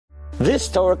This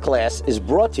Torah class is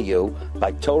brought to you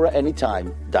by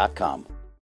TorahAnytime.com.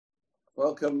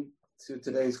 Welcome to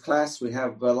today's class. We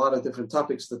have a lot of different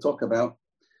topics to talk about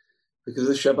because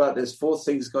this Shabbat there's four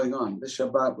things going on. This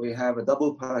Shabbat we have a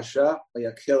double parasha,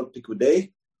 Vayakhel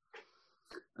Pikudei.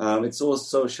 It's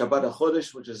also Shabbat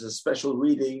HaChodesh, which is a special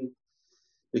reading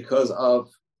because of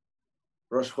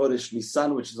Rosh Chodesh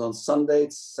Nisan, which is on Sunday,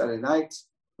 it's Saturday night.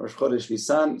 Rosh Chodesh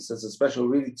Nisan, so it's a special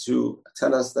reading to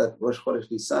tell us that Rosh Chodesh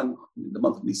Nisan, the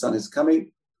month of Nisan, is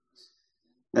coming.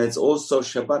 And it's also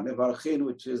Shabbat Mevarchin,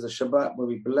 which is a Shabbat where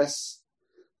we bless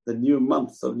the new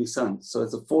month of Nisan. So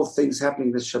it's the four things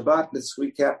happening this Shabbat. Let's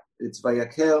recap. It's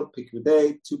Vayakhel,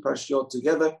 Pikudei, two parashiot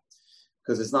together,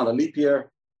 because it's not a leap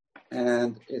year.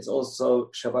 And it's also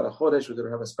Shabbat HaChodesh. We're going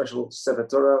to have a special Sefer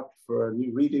Torah for a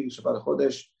new reading, Shabbat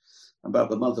HaChodesh,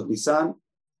 about the month of Nisan.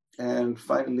 And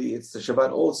finally, it's the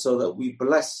Shabbat also that we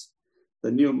bless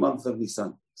the new month of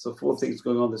Nisan. So four things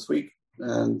going on this week.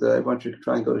 And I want you to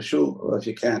try and go to shul, or if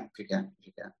you can.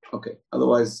 Okay.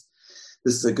 Otherwise,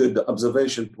 this is a good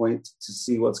observation point to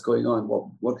see what's going on,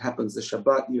 what happens the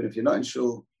Shabbat. Even if you're not in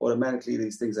shul, automatically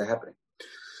these things are happening.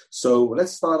 So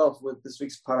let's start off with this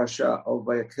week's parasha of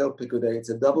Vayakhel Pikudei. It's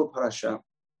a double parasha.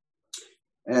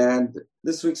 And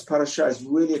this week's parasha is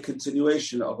really a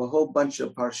continuation of a whole bunch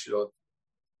of parashot,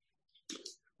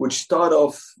 which start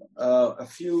off a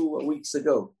few weeks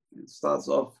ago. It starts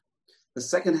off the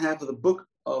second half of the book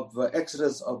of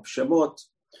Exodus of Shemot,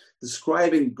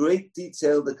 describing in great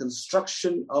detail the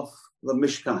construction of the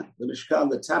Mishkan,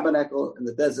 the tabernacle in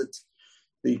the desert,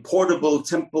 the portable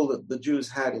temple that the Jews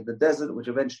had in the desert, which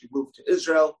eventually moved to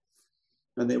Israel.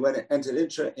 And they entered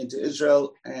into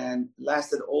Israel and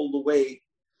lasted all the way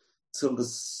till the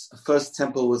first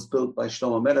temple was built by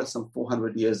Shlomo Melech some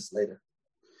 400 years later.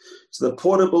 So the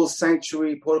portable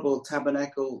sanctuary, portable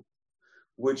tabernacle,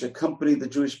 which accompanied the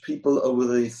Jewish people over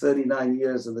the 39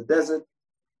 years in the desert.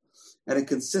 And it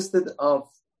consisted of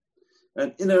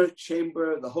an inner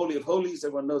chamber, the Holy of Holies.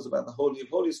 Everyone knows about the Holy of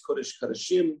Holies, Kodesh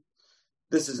Kodeshim.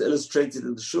 This is illustrated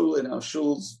in the shul, in our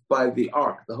shuls, by the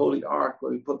Ark, the Holy Ark,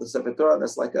 where we put the Sefer Torah.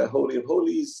 That's like a Holy of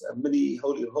Holies, a mini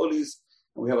Holy of Holies.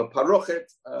 And we have a parochet,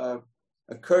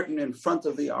 a curtain in front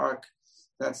of the Ark.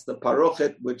 That's the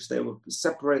parochet, which they would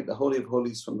separate the Holy of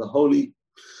Holies from the Holy.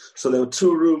 So there were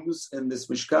two rooms in this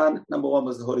Mishkan. Number one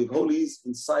was the Holy of Holies.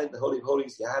 Inside the Holy of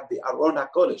Holies, you have the Aron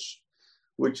HaKodesh,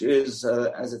 which is,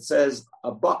 as it says, a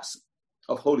box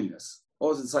of holiness. What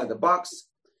was inside the box?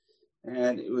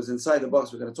 And it was inside the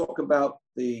box we're going to talk about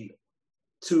the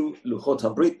two Luchot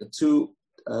HaBrit, the two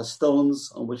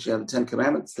stones on which you have the Ten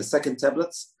Commandments, the second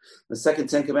tablets, the second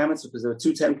Ten Commandments, because there were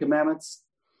two Ten Commandments.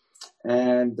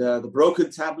 And the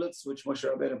broken tablets, which Moshe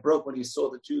Rabbeinu broke when he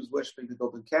saw the Jews worshiping the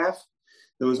golden calf.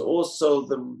 There was also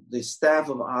the staff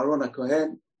of Aaron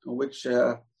HaKohen, on which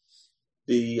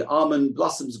the almond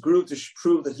blossoms grew to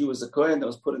prove that he was a Kohen that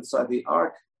was put inside the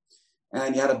ark.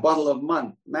 And you had a bottle of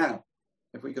manna.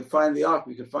 If we could find the ark,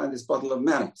 we could find this bottle of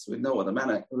manna. So we know what the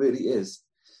manna really is.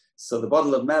 So the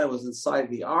bottle of manna was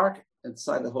inside the ark,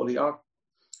 inside the holy ark.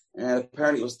 And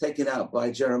apparently it was taken out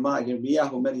by Jeremiah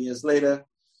many years later.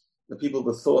 The people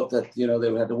would thought that, they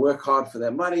would have to work hard for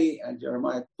their money, and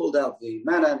Jeremiah pulled out the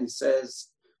manna and he says,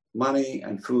 money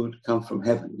and food come from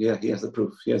heaven. Yeah, he has the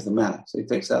proof. Here's the manna. So he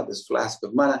takes out this flask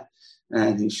of manna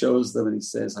and he shows them and he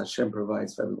says, Hashem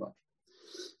provides for everyone.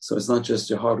 So it's not just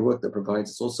your hard work that provides,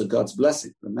 it's also God's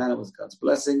blessing. The manna was God's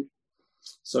blessing.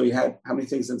 So you had how many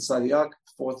things inside the ark?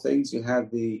 Four things. You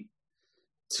had the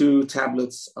two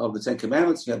tablets of the Ten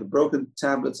Commandments. You had the broken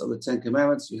tablets of the Ten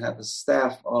Commandments. You had the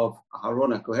staff of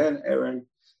Aaron HaKohen, Aaron,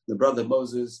 the brother of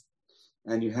Moses,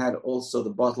 and you had also the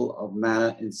bottle of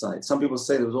manna inside. Some people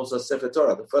say there was also a Sefer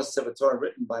Torah, the first Sefer Torah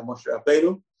written by Moshe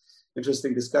Rabbeinu.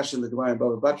 Interesting discussion, the Gemara in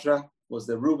Baba Batra, was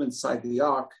the room inside the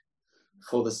ark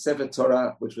for the Sefer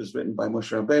Torah, which was written by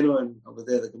Moshe Rabbeinu, and over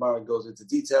there the Gemara goes into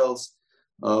details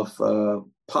of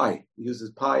pi. He uses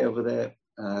pi over there.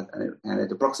 And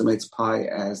it approximates pi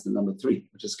as the number 3,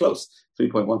 which is close,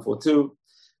 3.142.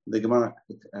 The Gemara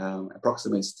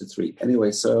approximates to 3.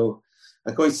 Anyway, so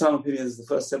according to some opinions, the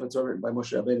first Sefer Torah written by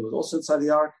Moshe Rabbeinu was also inside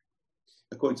the ark.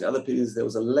 According to other opinions, there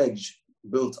was a ledge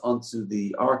built onto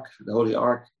the ark, the holy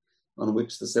ark, on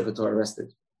which the Sefer Torah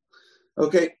rested.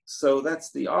 Okay, so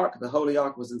that's the ark. The holy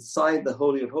ark was inside the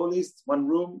Holy of Holies, one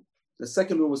room. The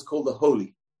second room was called the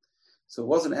Holy. So it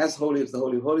wasn't as holy as the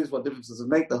Holy of Holies. What difference does it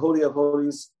make? The Holy of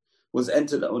Holies was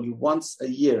entered only once a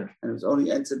year, and it was only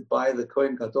entered by the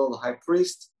Kohen Gadol, the high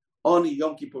priest, on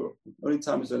Yom Kippur. The only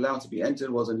time it was allowed to be entered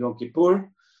was on Yom Kippur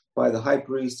by the high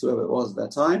priest, whoever it was at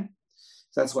that time.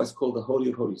 So that's why it's called the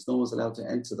Holy of Holies. No one was allowed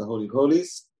to enter the Holy of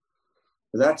Holies.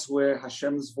 That's where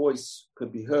Hashem's voice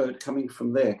could be heard coming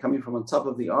from there, coming from on top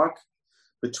of the ark,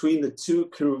 between the two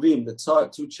cherubim, the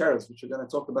two cherubs, which we're going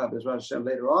to talk about Bezrat Hashem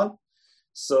later on.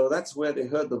 So that's where they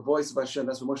heard the voice of Hashem.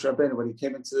 That's what Moshe Rabbeinu, when he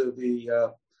came into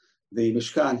the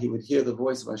Mishkan, he would hear the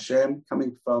voice of Hashem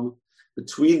coming from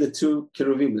between the two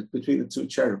cherubim, between the two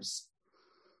cherubs.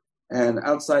 And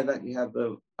outside that, you have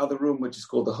the other room, which is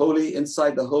called the Holy.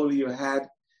 Inside the Holy, you had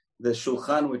the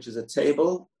Shulchan, which is a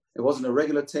table. It wasn't a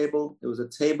regular table. It was a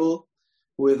table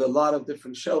with a lot of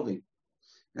different shelving.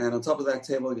 And on top of that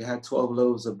table, you had 12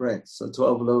 loaves of bread. So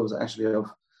 12 loaves actually of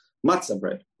matzah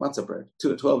bread.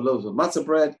 12 loaves of matzah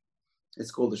bread.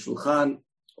 It's called the Shulchan,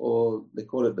 or they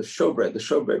call it the showbread. The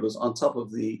showbread was on top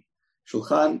of the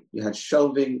Shulchan. You had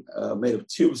shelving made of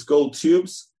tubes, gold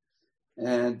tubes.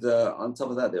 And on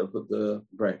top of that, they would put the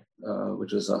bread,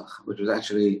 which was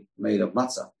actually made of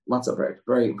matzah bread.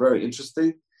 Very, very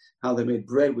interesting how they made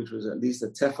bread, which was at least a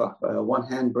tefach, 1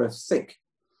 handbreadth thick.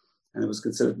 And it was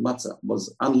considered matzah,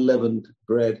 was unleavened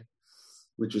bread,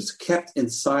 which was kept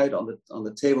inside on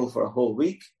the table for a whole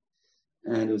week.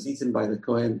 And it was eaten by the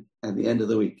Kohen at the end of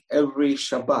the week. Every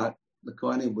Shabbat, the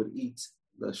Kohanim would eat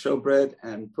the showbread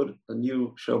and put a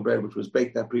new showbread, which was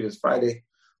baked that previous Friday,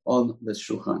 on the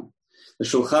Shulchan. The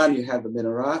Shulchan, you have the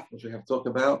menorah, which we have talked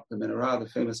about, the menorah, the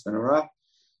famous menorah.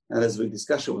 And as we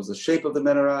discussed, it was the shape of the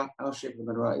menorah. Our shape of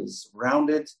the menorah is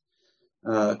rounded.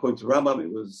 According to Rambam,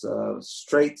 it was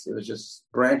straight. It was just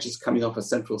branches coming off a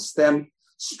central stem,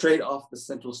 straight off the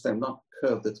central stem, not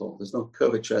curved at all. There's no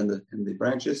curvature in the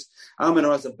branches. Our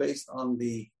menorahs are based on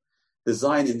the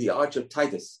design in the Arch of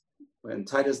Titus. When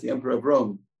Titus, the emperor of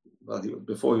Rome,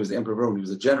 before he was the emperor of Rome, he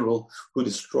was a general who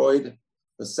destroyed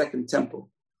the second temple.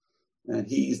 And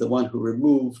he is the one who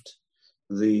removed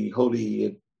the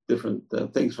holy different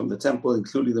things from the temple,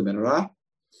 including the menorah.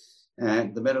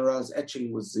 And the menorah's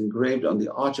etching was engraved on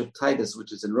the Arch of Titus,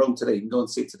 which is in Rome today. You can go and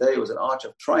see it today. It was an arch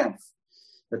of triumph.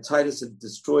 That Titus had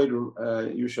destroyed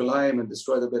Yerushalayim and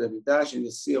destroyed the Beit HaMikdash, and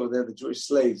you see over there the Jewish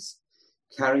slaves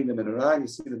carrying the menorah, and you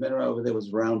see the menorah over there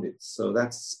was rounded. So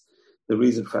that's the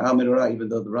reason for our menorah, even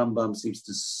though the Rambam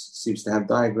seems to have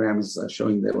diagrams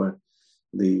showing there were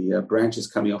the branches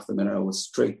coming off the menorah was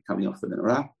straight coming off the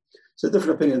menorah. So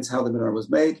different opinions how the menorah was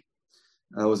made.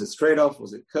 Was it straight off?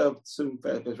 Was it curved? Soon,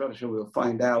 we'll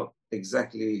find out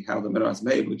exactly how the menorah is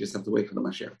made. We just have to wait for the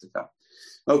Mashiach to come.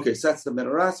 Okay, so that's the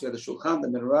menorah. So you had the Shulchan, the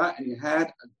menorah, and you had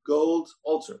a gold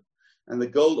altar. And the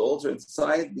gold altar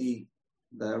inside the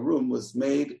room was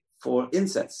made for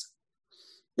incense.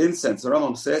 Incense, the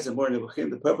Rambam says in Moreh Nevuchim,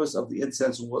 the purpose of the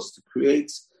incense was to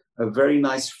create a very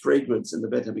nice fragrance in the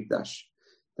Beit HaMikdash.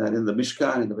 That in the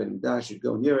Mishkan, in the Beit HaMikdash, you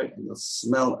go near it and you'll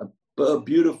smell a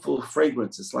beautiful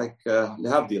fragrance. It's like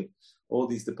lehavdil, all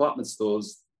these department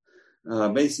stores.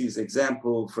 Macy's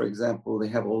for example, they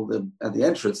have at the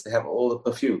entrance, they have all the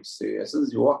perfumes. So as soon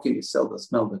as you walk in, you smell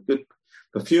the good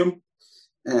perfume,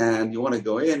 and you want to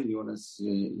go in, you want to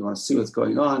see what's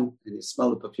going on, and you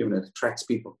smell the perfume, and it attracts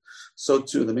people. So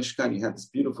too, in the Mishkan, you have this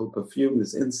beautiful perfume,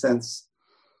 this incense,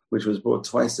 which was brought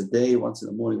twice a day, once in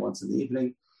the morning, once in the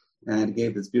evening, and it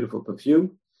gave this beautiful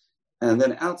perfume. And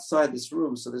then outside this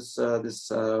room, so this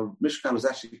Mishkan was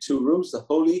actually 2 rooms: the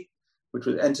Holy, which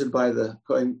was entered by the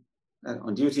Kohen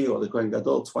on duty, or the Kohen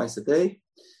Gadol, twice a day,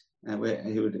 and where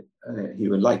he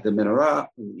would light the menorah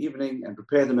in the evening and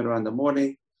prepare the menorah in the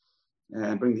morning,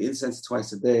 and bring the incense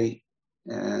twice a day,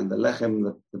 and the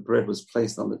lechem, the bread, was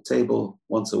placed on the table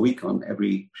once a week on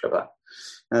every Shabbat.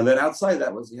 And then outside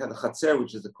that you had the Chatzer,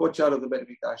 which is the courtyard of the Beit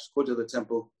HaMikdash, courtyard of the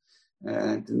temple.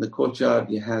 And in the courtyard,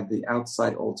 you had the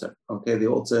outside altar. Okay, the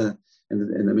altar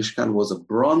in the Mishkan was a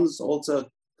bronze altar,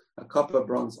 a copper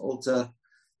bronze altar,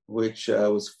 which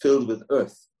was filled with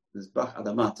earth. This Bach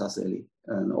Adamah Taseli,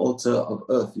 an altar of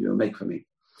earth you will make for me.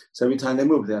 So every time they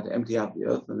moved, they had to empty out the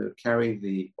earth, and they would carry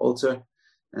the altar.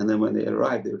 And then when they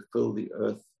arrived, they would fill the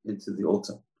earth into the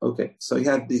altar. Okay, so you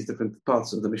had these different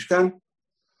parts of the Mishkan.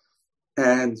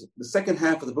 And the second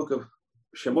half of the book of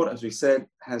Shemot, as we said,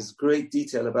 has great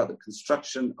detail about the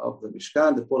construction of the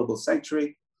Mishkan, the portable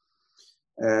sanctuary,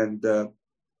 and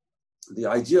the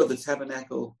idea of the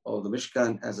tabernacle or the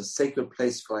Mishkan as a sacred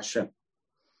place for Hashem,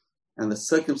 and the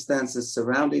circumstances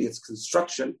surrounding its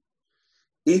construction.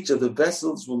 Each of the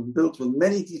vessels were built with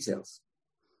many details,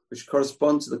 which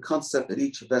correspond to the concept that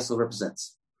each vessel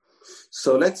represents.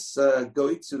 So let's go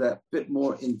into that bit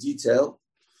more in detail.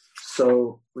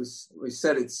 So we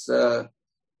said it's the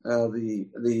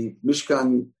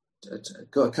Mishkan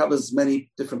covers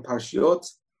many different parshiot.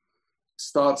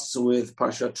 Starts with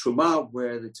Parshat Truma,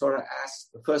 where the Torah asks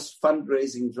the first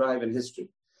fundraising drive in history.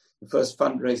 The first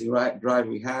fundraising drive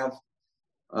we have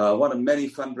one of many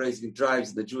fundraising drives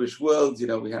in the Jewish world.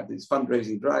 We have these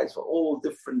fundraising drives for all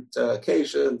different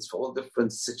occasions, for all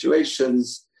different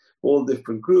situations, all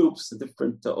different groups,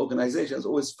 different organizations,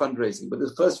 always fundraising. But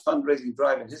the first fundraising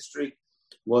drive in history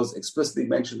was explicitly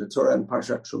mentioned in the Torah and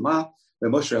Parshat Trumah,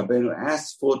 where Moshe Rabbeinu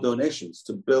asked for donations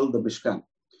to build the Mishkan.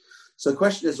 So the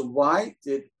question is, why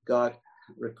did God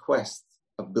request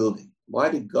a building? Why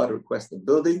did God request a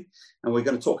building? And we're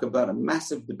going to talk about a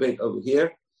massive debate over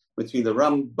here between the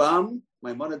Rambam,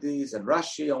 Maimonides, and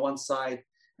Rashi on one side,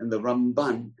 and the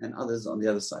Ramban and others on the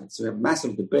other side. So we have a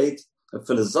massive debate, a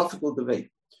philosophical debate.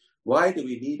 Why do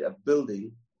we need a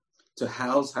building to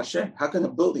house Hashem? How can a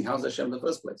building house Hashem in the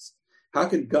first place? How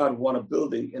can God want a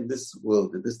building in this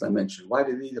world, in this dimension? Why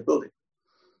do we need a building?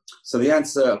 So the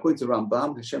answer, according to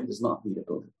Rambam, Hashem does not need a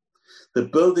building. The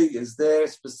building is there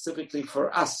specifically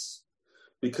for us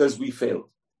because we failed.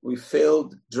 We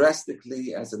failed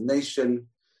drastically as a nation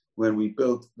when we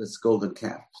built this golden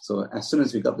calf. So as soon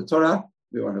as we got the Torah,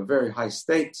 we were in a very high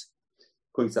state.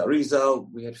 According to Arizal,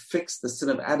 we had fixed the sin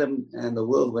of Adam and the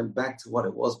world went back to what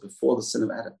it was before the sin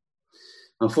of Adam.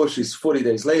 Unfortunately, 40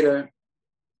 days later,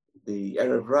 the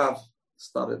Erev Rav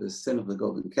started the sin of the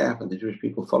golden calf and the Jewish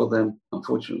people followed them.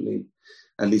 Unfortunately,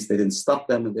 at least they didn't stop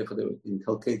them and therefore they were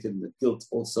inculcated in the guilt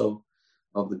also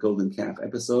of the golden calf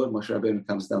episode. Moshe Rabbeinu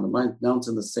comes down the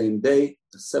mountain the same day,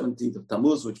 the 17th of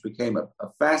Tammuz, which became a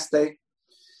fast day.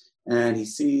 And he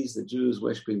sees the Jews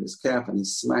worshiping this calf and he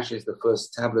smashes the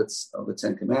first tablets of the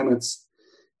Ten Commandments.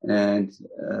 And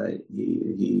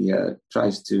he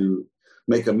tries to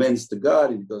make amends to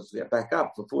God. He goes back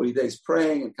up for 40 days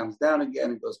praying and comes down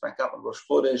again and goes back up on Rosh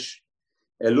Chodesh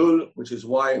Elul, which is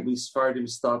why we Sfardim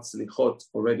start Selichot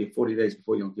already 40 days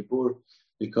before Yom Kippur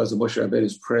because of Moshe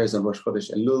Rabbeinu's prayers on Rosh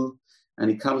Chodesh Elul. And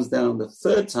he comes down the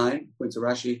third time, according to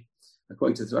Rashi,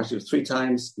 it was 3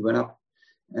 times. He went up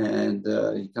and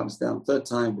he comes down third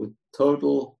time with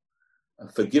total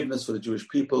forgiveness for the Jewish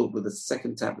people with the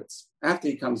second tablets. After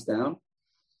he comes down,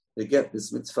 they get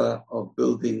this mitzvah of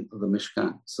building the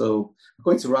Mishkan. So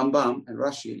according to Rambam and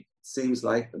Rashi, it seems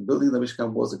like building the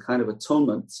Mishkan was a kind of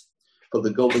atonement for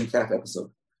the golden calf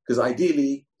episode. Because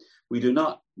ideally,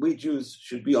 we Jews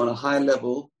should be on a high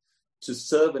level to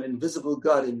serve an invisible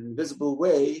God in an invisible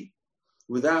way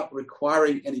without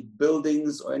requiring any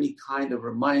buildings or any kind of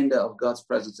reminder of God's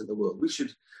presence in the world. We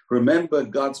should remember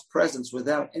God's presence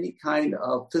without any kind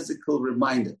of physical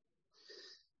reminder.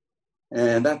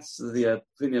 And that's the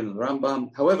opinion of the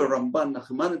Rambam. However, Ramban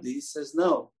Nachmanides says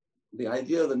no. The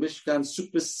idea of the Mishkan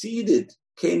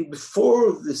came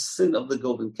before the sin of the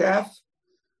golden calf,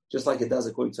 just like it does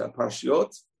according to our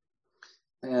Parshiot.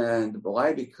 And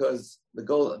why? Because the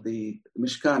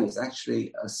Mishkan is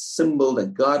actually a symbol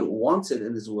that God wanted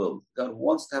in his world. God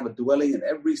wants to have a dwelling in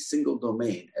every single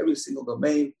domain, every single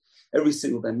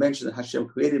dimension. That Hashem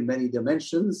created many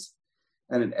dimensions,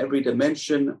 and in every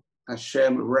dimension,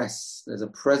 Hashem rests. There's a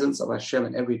presence of Hashem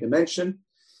in every dimension,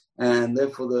 and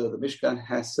therefore the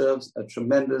Mishkan serves a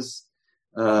tremendous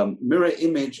mirror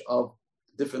image of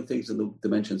different things in the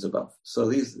dimensions above.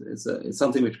 So it's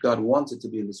something which God wanted to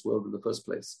be in this world in the first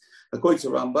place. According to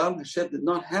Rambam, Hashem did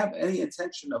not have any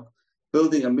intention of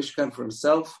building a Mishkan for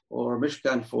himself or a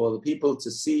Mishkan for the people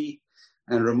to see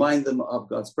and remind them of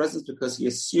God's presence, because he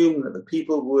assumed that the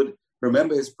people would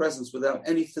remember his presence without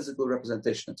any physical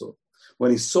representation at all.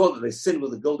 When he saw that they sinned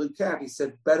with a golden calf, he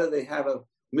said, better they have a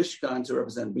Mishkan to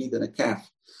represent me than a calf.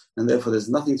 And therefore there's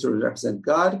nothing to represent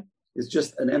God. It's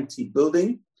just an empty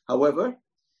building. However,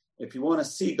 if you want to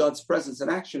see God's presence in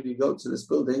action, you go to this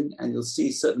building and you'll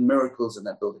see certain miracles in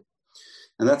that building.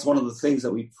 And that's one of the things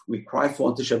that we cry for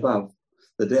on Tisha B'Av,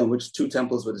 the day on which 2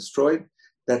 temples were destroyed,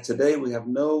 that today we have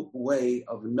no way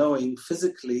of knowing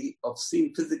physically, of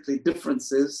seeing physically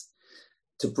differences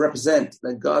to represent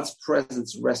that God's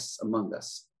presence rests among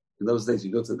us. In those days,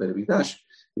 you go to the Beit HaMikdash,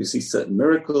 you see certain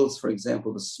miracles. For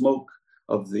example, the smoke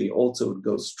of the altar would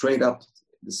go straight up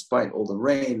despite all the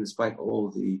rain, despite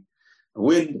all the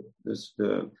wind.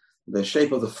 The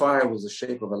shape of the fire was the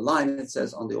shape of a line, it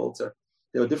says, on the altar.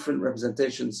 There were different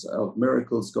representations of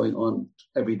miracles going on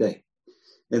every day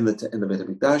in the Beit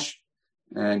HaMikdash.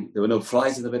 And there were no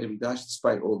flies in the Beit HaMikdash,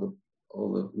 despite all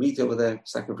the meat over there,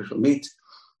 sacrificial meat.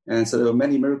 And so there were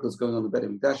many miracles going on in the Beit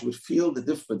HaMikdash. You would feel the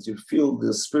difference. You'd feel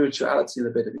the spirituality in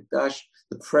the Beit HaMikdash,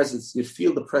 the presence. You'd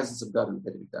feel the presence of God in the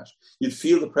Beit HaMikdash. You'd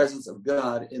feel the presence of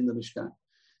God in the Mishkan.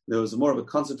 There was more of a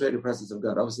concentrated presence of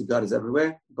God. Obviously, God is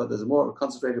everywhere, but there's more of a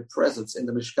concentrated presence in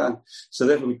the Mishkan. So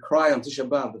therefore, we cry on Tisha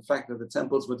B'Av the fact that the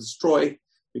temples were destroyed,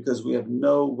 because we have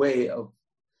no way of,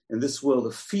 in this world,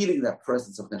 of feeling that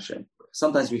presence of Hashem.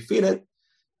 Sometimes we feel it,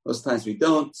 most times we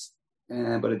don't.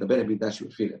 but in the Beit HaMikdash you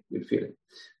would feel it. You'd feel it.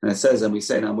 And it says, and we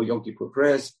say now Yom Kippur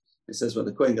prayers, it says when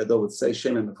the Kohen Gadol would say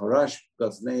Shem Mefarash,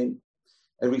 God's name,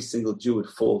 every single Jew would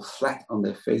fall flat on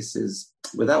their faces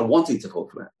without wanting to fall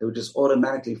flat. They would just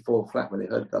automatically fall flat when they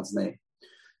heard God's name.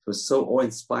 It was so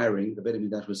awe-inspiring. The Beit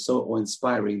HaMikdash was so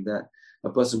awe-inspiring that a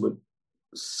person would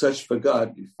search for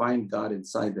God. You find God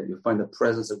inside there. You find the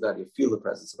presence of God. You feel the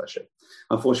presence of Hashem.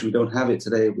 Unfortunately, we don't have it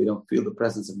today. We don't feel the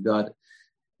presence of God.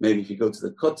 Maybe if you go to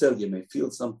the Kotel, you may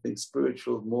feel something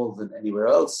spiritual more than anywhere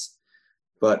else.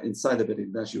 But inside the Beit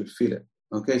HaMikdash, you would feel it.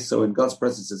 Okay, so when God's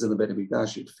presence is in the Beit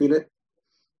HaMikdash, you'd feel it.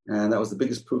 And that was the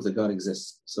biggest proof that God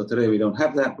exists. So today we don't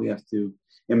have that. We have to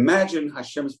imagine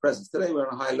Hashem's presence. Today we're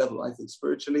on a high level, I think,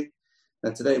 spiritually.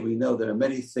 And today we know there are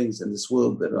many things in this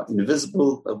world that are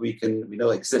invisible that we know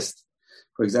exist.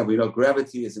 For example, we know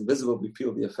gravity is invisible. We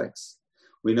feel the effects.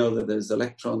 We know that there's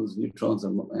electrons, neutrons,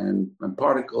 and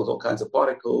particles, all kinds of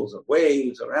particles and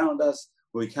waves around us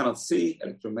where we cannot see,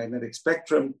 electromagnetic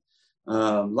spectrum,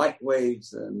 light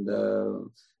waves and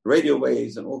radio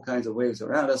waves and all kinds of waves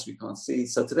around us we can't see.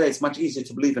 So today it's much easier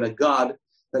to believe in a God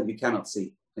that you cannot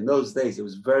see. In those days, it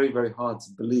was very, very hard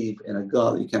to believe in a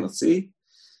God that you cannot see.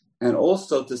 And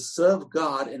also to serve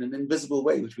God in an invisible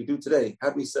way, which we do today.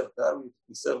 How do we serve God?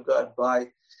 We serve God by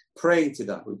praying to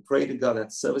God. We pray to God.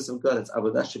 That's service of God. It's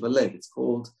Avodah Shebalev. It's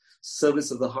called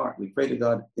service of the heart. We pray to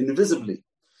God invisibly.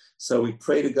 So we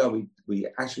pray to God. We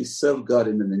actually serve God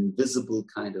in an invisible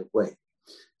kind of way.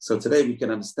 So today we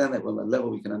can understand that on a level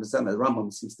we can understand that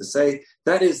Rambam seems to say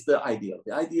that is the ideal.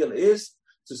 The ideal is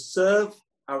to serve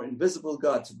our invisible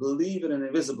God, to believe in an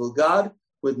invisible God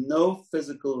with no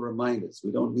physical reminders.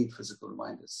 We don't need physical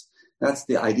reminders. That's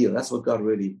the ideal. That's what God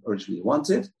really originally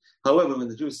wanted. However, when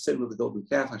the Jews sinned with the golden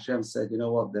calf, Hashem said, you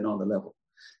know what, they're not on the level.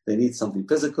 They need something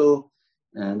physical,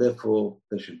 and therefore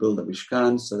they should build a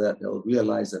Mishkan so that they'll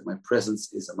realize that my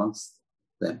presence is amongst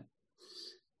them.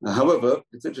 However,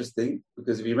 it's interesting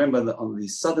because if you remember on the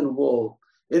southern wall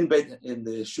in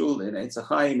the shul in Eitz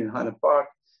Chaim in Highland Park,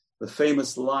 the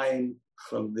famous line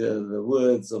from the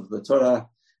words of the Torah,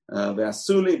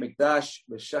 "Ve'asuli mikdash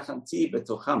v'shachanti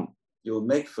betocham." You will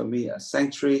make for me a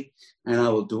sanctuary, and I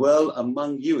will dwell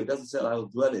among you. It doesn't say I will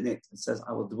dwell in it. It says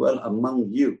I will dwell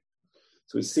among you.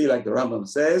 So we see, like the Rambam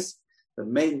says, the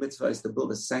main mitzvah is to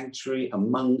build a sanctuary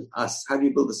among us. How do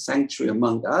you build a sanctuary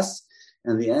among us?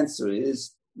 And the answer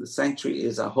is, the sanctuary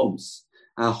is our homes.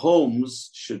 Our homes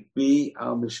should be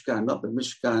our Mishkan, not the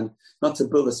Mishkan, not to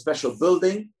build a special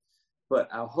building, but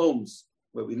our homes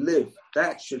where we live,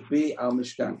 that should be our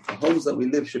Mishkan. The homes that we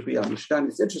live should be our Mishkan.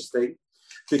 It's interesting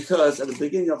because at the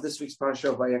beginning of this week's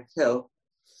parasha of Vayakhel,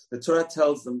 the Torah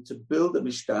tells them to build a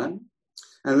Mishkan,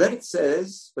 and then it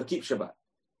says, but keep Shabbat.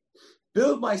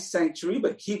 Build my sanctuary,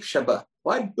 but keep Shabbat.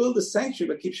 Why build a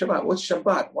sanctuary, but keep Shabbat? What's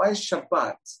Shabbat? Why is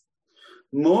Shabbat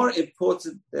more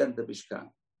important than the Mishkan?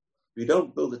 We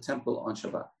don't build a temple on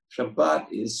Shabbat. Shabbat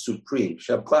is supreme.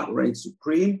 Shabbat reigns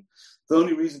supreme. The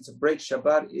only reason to break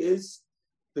Shabbat is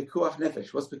Pekuach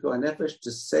Nefesh. What's Pekuach Nefesh?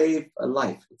 To save a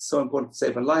life. It's so important to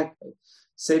save a life.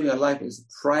 Saving a life is the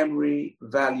primary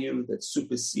value that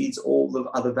supersedes all the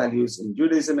other values in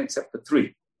Judaism except for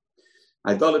three: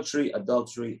 idolatry,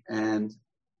 adultery, and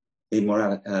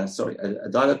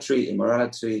idolatry,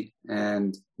 immorality,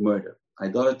 and murder.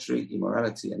 Idolatry,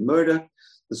 immorality, and murder.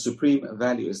 The supreme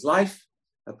value is life.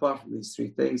 Apart from these three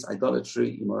things,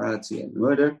 idolatry, immorality, and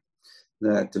murder,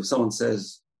 that if someone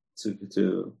says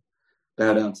to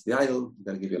bow down to the idol, you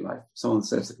got to give your life. If someone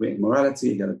says to commit immorality,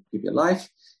 you got to give your life.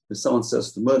 If someone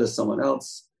says to murder someone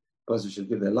else, the person should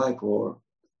give their life, or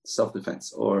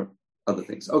self-defense, or other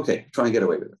things. Okay, try and get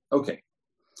away with it. Okay.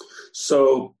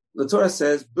 So the Torah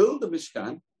says, build the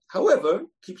Mishkan, however,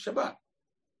 keep Shabbat.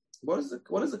 What is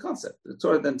the concept? The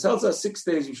Torah then tells us 6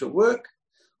 days you shall work.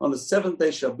 On the seventh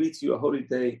day shall be to you a holy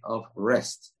day of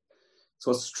rest. So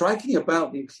what's striking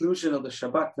about the inclusion of the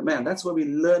Shabbat command, that's where we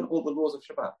learn all the laws of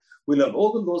Shabbat. We learn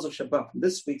all the laws of Shabbat from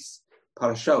this week's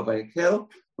parasha of Vayakhel,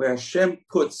 where Hashem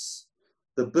puts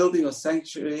the building of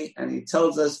sanctuary and he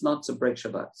tells us not to break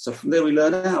Shabbat. So from there we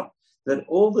learn out that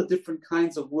all the different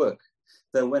kinds of work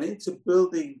that went into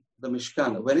building the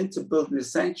Mishkan, that went into building the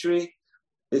sanctuary,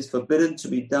 is forbidden to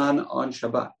be done on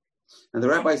Shabbat. And the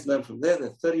rabbis learn from there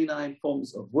that 39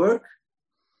 forms of work.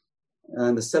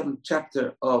 And the 7th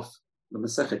chapter of the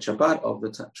Masechet Shabbat, of the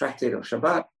Tractate of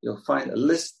Shabbat, you'll find a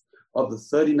list of the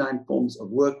 39 forms of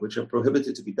work which are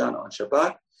prohibited to be done on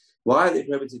Shabbat. Why are they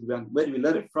prohibited to be done? Where do we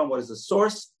learn it from? What is the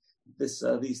source?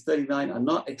 These 39 are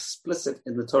not explicit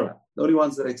in the Torah. The only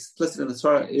ones that are explicit in the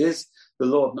Torah is the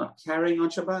law of not carrying on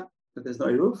Shabbat, that there's no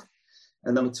eruv.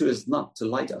 And number 2 is not to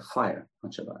light a fire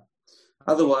on Shabbat.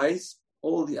 Otherwise,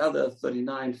 all the other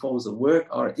 39 forms of work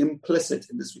are implicit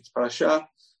in this week's parasha.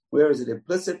 Where is it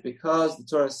implicit? Because the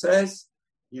Torah says,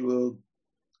 you will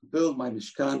build my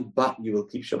Mishkan, but you will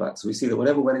keep Shabbat. So we see that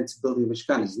whatever went into building the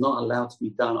Mishkan is not allowed to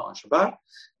be done on Shabbat.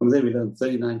 From there we learn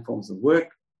 39 forms of work,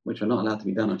 which are not allowed to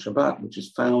be done on Shabbat, which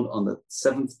is found on the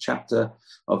 7th chapter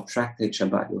of Tractate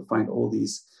Shabbat. You'll find all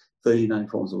these 39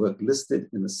 forms of work listed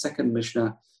in the second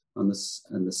Mishnah on the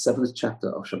 7th chapter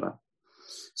of Shabbat.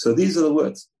 So these are the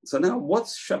words. So now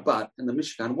what's Shabbat and the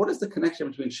Mishkan? What is the connection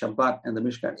between Shabbat and the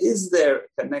Mishkan? Is there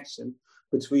a connection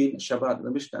between Shabbat and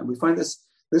the Mishkan? We find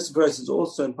this verse is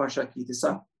also in Parashat Ki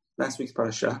Tisa, last week's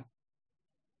parasha,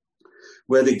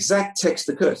 where the exact text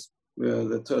occurs.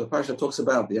 The parasha talks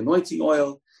about the anointing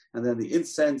oil and then the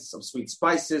incense of sweet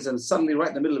spices, and suddenly right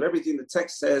in the middle of everything, the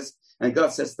text says, and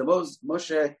God says to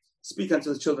Moshe, speak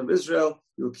unto the children of Israel,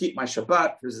 you will keep my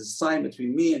Shabbat, for it is a sign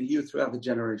between me and you throughout the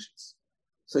generations.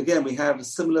 So again, we have a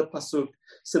similar pasuk,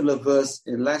 similar verse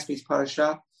in last week's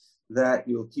parasha, that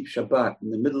you will keep Shabbat in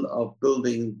the middle of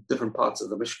building different parts of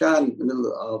the Mishkan, in the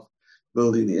middle of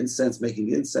building the incense, making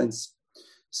the incense.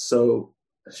 So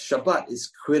Shabbat is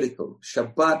critical.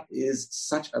 Shabbat is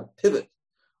such a pivot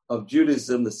of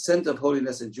Judaism, the center of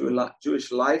holiness in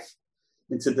Jewish life.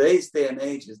 In today's day and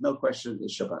age, there's no question,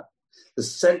 is Shabbat. The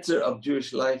center of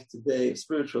Jewish life today,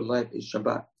 spiritual life, is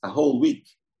Shabbat. A whole week.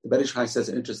 The Ben Ish Chai says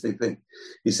an interesting thing.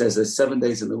 He says there's 7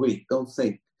 days in the week. Don't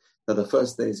think that the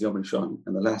first day is Yom Rishon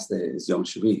and the last day is Yom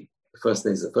Shvi. The first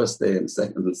day is the first day and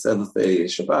the seventh day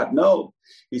is Shabbat. No,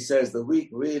 he says the week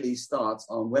really starts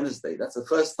on Wednesday. That's the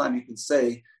first time you can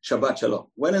say Shabbat Shalom.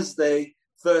 Wednesday,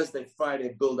 Thursday,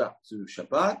 Friday build up to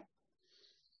Shabbat.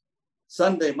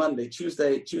 Sunday, Monday,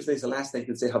 Tuesday's the last day you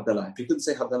can say Havdalah. If you couldn't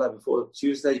say Havdalah before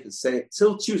Tuesday, you can say it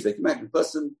till Tuesday. Imagine a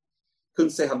person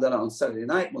couldn't say Havdalah on Saturday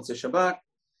night, won't say Shabbat.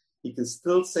 He can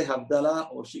still say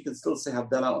Havdalah, or she can still say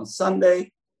Havdalah on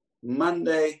Sunday,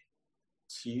 Monday,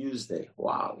 Tuesday.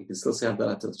 Wow, you can still say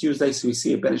Havdalah till Tuesday. So we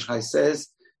see Ben Ish Chai says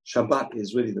Shabbat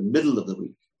is really the middle of the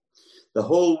week. The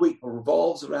whole week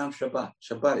revolves around Shabbat.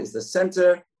 Shabbat is the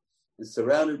center. It's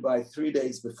surrounded by 3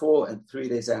 days before and 3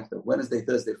 days after. Wednesday,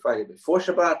 Thursday, Friday before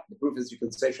Shabbat. The proof is you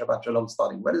can say Shabbat Shalom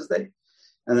starting Wednesday.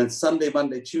 And then Sunday,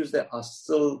 Monday, Tuesday are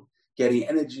still getting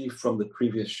energy from the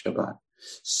previous Shabbat.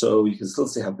 So you can still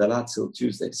say Havdalah till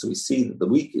Tuesday. So we see that the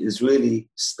week is really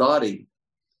starting.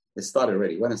 It started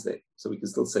already Wednesday. So we can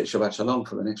still say Shabbat Shalom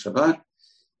for the next Shabbat.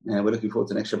 And we're looking forward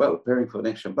to the next Shabbat. We're preparing for the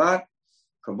next Shabbat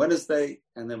from Wednesday.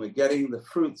 And then we're getting the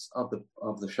fruits of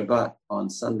the Shabbat on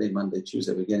Sunday, Monday,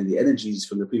 Tuesday. We're getting the energies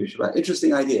from the previous Shabbat.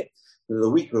 Interesting idea. The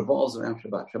week revolves around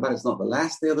Shabbat. Shabbat is not the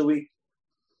last day of the week.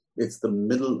 It's the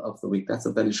middle of the week. That's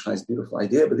the Ben Ish Chai's beautiful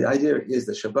idea. But the idea is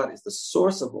that Shabbat is the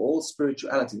source of all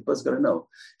spirituality. The person's got to know.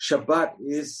 Shabbat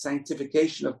is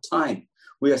sanctification of time.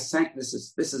 We are This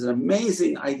is an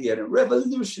amazing idea, a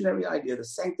revolutionary idea, the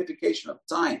sanctification of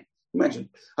time. Imagine,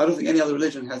 I don't think any other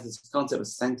religion has this concept of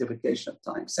sanctification of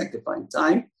time, sanctifying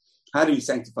time. How do you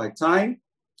sanctify time?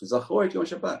 Zachor et Yom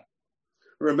Shabbat.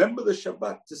 Remember the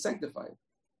Shabbat to sanctify it.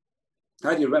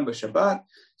 How do you remember Shabbat?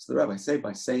 So the rabbi say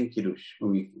by saying Kiddush.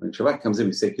 When Shabbat comes in,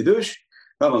 we say Kiddush.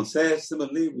 Rambam says,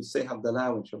 similarly, we say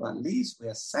Havdalah when Shabbat leaves. We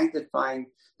are sanctifying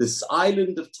this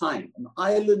island of time, an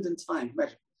island in time.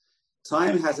 Imagine,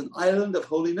 time has an island of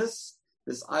holiness.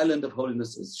 This island of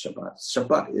holiness is Shabbat.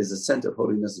 Shabbat is the center of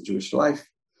holiness in Jewish life.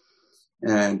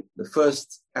 And the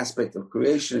first aspect of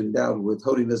creation endowed with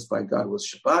holiness by God was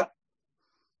Shabbat.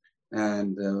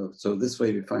 And so this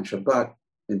way we find Shabbat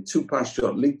in two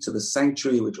parashot linked to the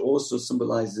sanctuary, which also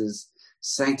symbolizes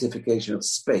sanctification of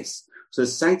space. So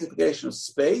sanctification of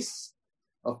space,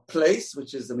 of place,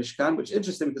 which is the Mishkan, which is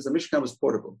interesting because the Mishkan was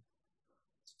portable.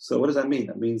 So what does that mean?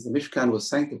 That means the Mishkan was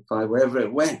sanctified wherever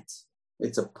it went.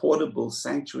 It's a portable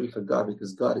sanctuary for God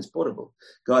because God is portable.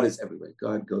 God is everywhere.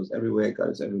 God goes everywhere.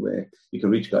 God is everywhere. You can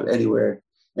reach God anywhere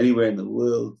in the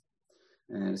world.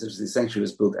 And essentially, the sanctuary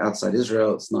was built outside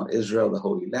Israel. It's not Israel, the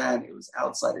Holy Land. It was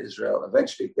outside Israel.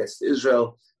 Eventually, it gets to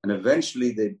Israel. And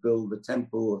eventually, they build the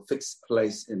temple, a fixed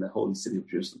place in the holy city of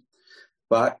Jerusalem.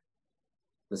 But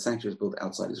the sanctuary is built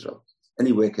outside Israel.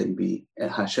 Anywhere can be.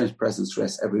 Hashem's presence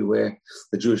rests everywhere.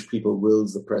 The Jewish people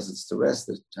wills the presence to rest.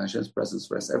 Hashem's presence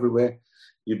rests everywhere.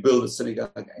 You build a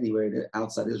synagogue anywhere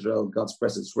outside Israel, God's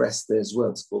presence rests there as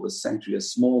well. It's called a sanctuary, a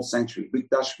small sanctuary,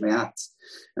 Mikdash Me'at.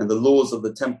 And the laws of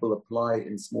the temple apply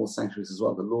in small sanctuaries as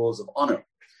well, the laws of honor.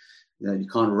 You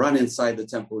can't run inside the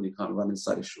temple, you can't run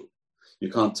inside a shul. You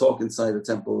can't talk inside the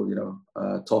temple,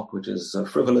 talk which is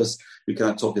frivolous. You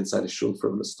cannot talk inside a shul,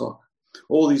 frivolous talk.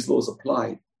 All these laws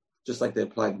apply, just like they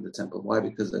applied in the temple. Why?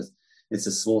 Because it's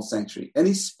a small sanctuary.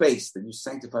 Any space that you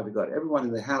sanctify with God, everyone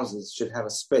in their houses should have a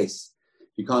space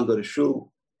You can't go to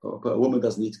shul, or a woman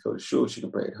doesn't need to go to shul, she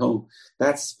can pray at home.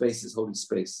 That space is holy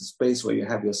space, the space where you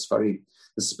have your Sfarim,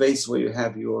 the space where you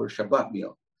have your Shabbat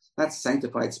meal. That's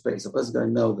sanctified space. A person's going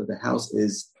to know that the house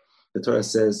is, the Torah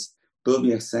says, build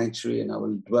me a sanctuary and I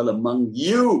will dwell among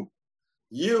you.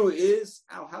 You is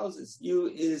our houses. You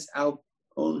is our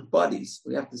own bodies.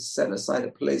 We have to set aside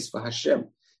a place for Hashem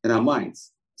in our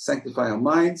minds. Sanctify our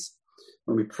minds.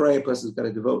 When we pray, a person's got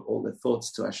to devote all their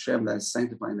thoughts to Hashem. That is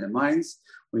sanctifying their minds.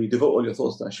 When you devote all your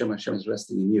thoughts to Hashem, Hashem is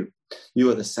resting in you.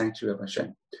 You are the sanctuary of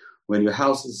Hashem. When your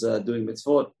house is doing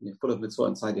mitzvot, you're full of mitzvot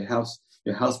inside your house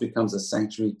becomes a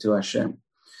sanctuary to Hashem.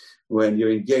 When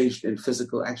you're engaged in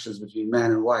physical actions between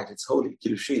man and wife, it's holy,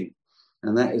 kiddushin.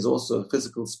 And that is also a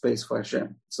physical space for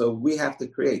Hashem. So we have to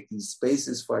create these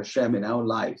spaces for Hashem in our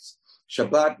lives.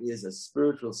 Shabbat is a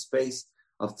spiritual space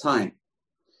of time.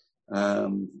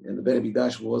 And the Beit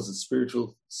HaMikdash was a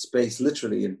spiritual space,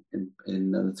 literally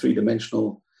in a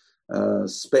three-dimensional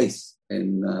space,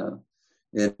 in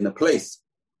a place.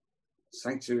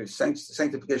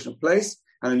 Sanctification of place.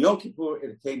 And in Yom Kippur,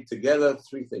 it came together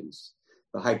three things.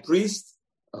 The high priest,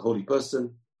 a holy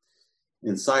person,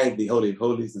 inside the Holy of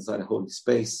Holies, inside a holy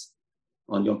space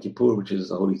on Yom Kippur, which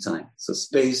is a holy time. So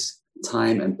space,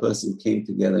 time, and person came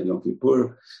together in Yom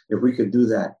Kippur. If we could do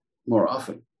that more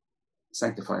often,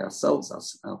 sanctify ourselves,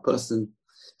 our person,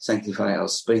 sanctify our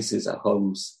spaces, our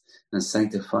homes, and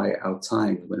sanctify our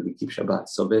time when we keep Shabbat.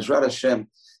 So Be'ezrat Hashem,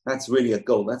 that's really a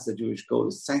goal. That's the Jewish goal,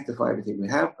 is sanctify everything we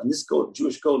have. And this goal,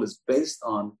 Jewish goal, is based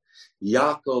on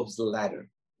Yaakov's ladder.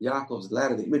 Yaakov's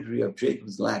ladder, the imagery of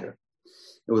Jacob's ladder.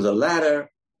 It was a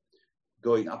ladder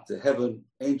going up to heaven,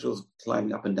 angels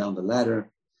climbing up and down the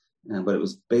ladder, but it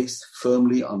was based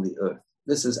firmly on the earth.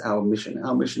 This is our mission.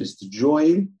 Our mission is to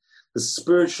join the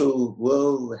spiritual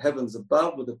world, the heavens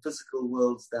above, with the physical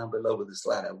worlds down below with this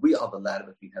ladder. We are the ladder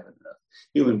between heaven and earth.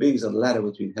 Human beings are the ladder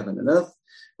between heaven and earth.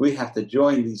 We have to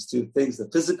join these two things, the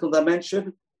physical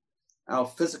dimension, our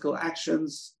physical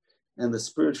actions, and the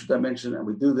spiritual dimension. And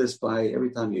we do this by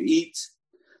every time you eat.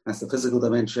 That's the physical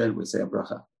dimension. We say a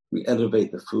bracha. We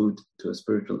elevate the food to a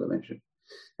spiritual dimension.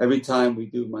 Every time we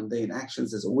do mundane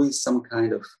actions, there's always some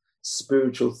kind of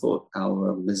spiritual thought.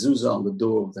 Our mezuzah on the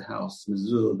door of the house,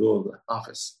 mezuzah on the door of the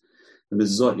office. The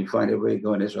mezuzot, you find everywhere you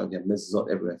go in Israel, you have mezuzot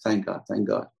everywhere. Thank God, thank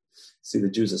God. See, the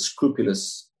Jews are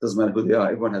scrupulous. Doesn't matter who they are.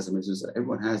 Everyone has a mezuzah.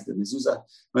 Everyone has the mezuzah.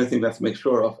 The only thing we have to make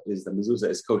sure of is the mezuzah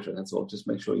is kosher. That's all. Just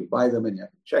make sure you buy them and you have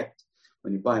it checked.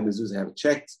 When you buy a mezuzah, have it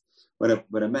checked.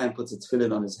 When a man puts a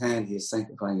tefillin on his hand, he is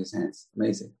sanctifying his hands.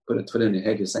 Amazing. Put a tefillin in your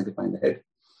head, you're sanctifying the head.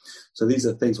 So these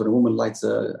are things, when a woman lights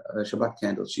a Shabbat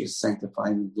candle, she is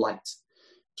sanctifying light.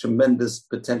 Tremendous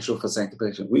potential for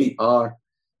sanctification. We are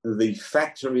the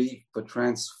factory for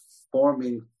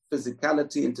transforming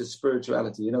physicality into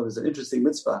spirituality. You know, there's an interesting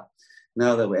mitzvah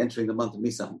now that we're entering the month of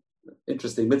Nisan.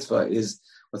 Interesting mitzvah is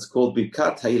what's called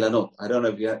Birkat Ha'ilanot. I don't know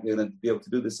if you're going to be able to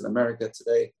do this in America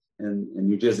today, in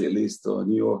New Jersey at least, or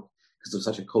New York, because of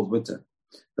such a cold winter.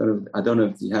 I don't know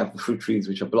if you have the fruit trees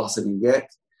which are blossoming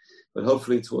yet, but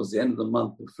hopefully towards the end of the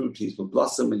month, the fruit trees will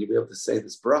blossom and you'll be able to say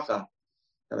this bracha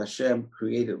that Hashem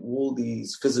created all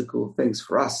these physical things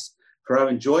for us, for our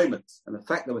enjoyment. And the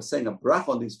fact that we're saying a bracha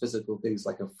on these physical things,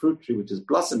 like a fruit tree which is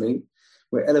blossoming,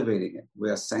 we're elevating it. We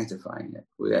are sanctifying it.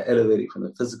 We are elevating from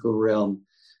the physical realm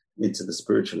into the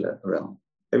spiritual realm.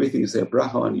 Everything you say a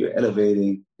bracha on, you're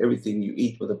elevating. Everything you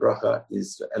eat with a bracha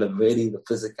is elevating the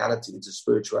physicality into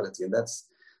spirituality. And that's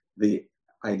the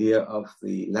idea of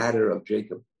the ladder of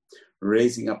Jacob,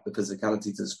 raising up the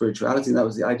physicality to spirituality. And that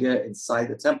was the idea inside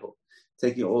the temple.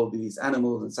 Taking all these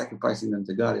animals and sacrificing them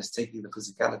to God is taking the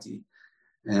physicality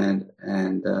and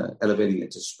elevating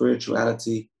it to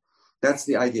spirituality. That's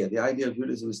the idea. The idea of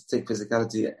Judaism is to take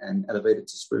physicality and elevate it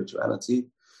to spirituality.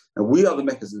 And we are the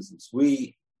mechanisms.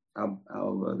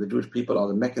 The Jewish people are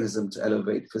the mechanism to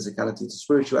elevate physicality to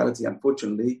spirituality.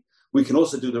 Unfortunately, we can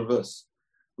also do the reverse.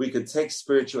 We can take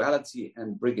spirituality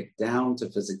and bring it down to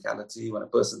physicality. When a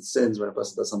person sins, when a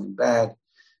person does something bad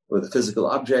with the physical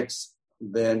objects,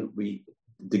 then we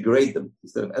degrade them.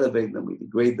 Instead of elevating them, we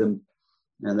degrade them.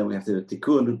 And then we have to do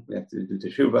tikkun, we have to do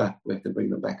teshuvah, we have to bring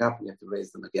them back up, we have to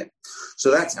raise them again. So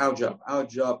that's our job. Our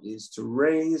job is to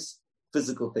raise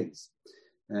physical things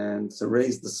and to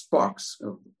raise the sparks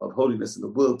of holiness in the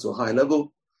world to a high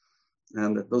level.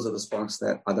 And those are the sparks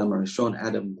that Adam Rishon,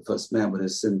 Adam, the first man with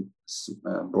his sin,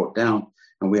 brought down,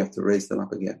 and we have to raise them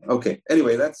up again. Okay,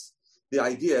 anyway, that's the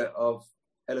idea of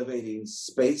elevating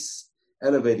space,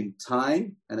 elevating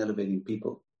time, and elevating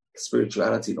people.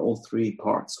 Spirituality in all three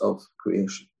parts of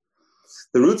creation.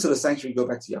 The roots of the sanctuary go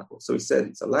back to Yaakov. So he said,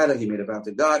 it's a ladder, he made a vow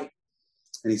to God,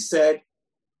 and he said,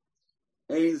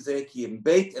 Ein ze ki im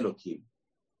beit Elokim.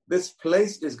 this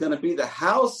place is going to be the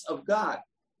house of God.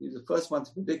 He's the first one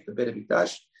to predict the Beit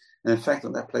HaMikdash. And in fact,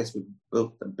 on that place, we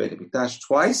built the Beit HaMikdash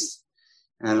twice.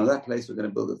 And on that place, we're going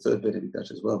to build the third Beit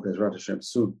HaMikdash as well, Bezrat Hashem,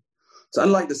 soon. So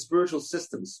unlike the spiritual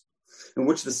systems in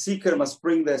which the seeker must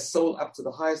bring their soul up to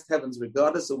the highest heavens,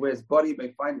 regardless of where his body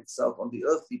may find itself on the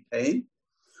earthly plane,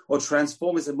 or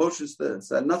transform his emotions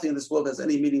so that nothing in this world has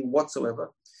any meaning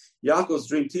whatsoever, Yaakov's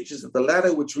dream teaches that the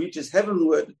ladder which reaches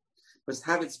heavenward must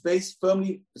have its base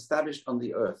firmly established on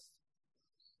the earth.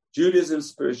 Judaism's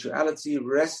spirituality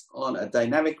rests on a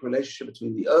dynamic relationship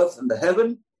between the earth and the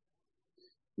heaven,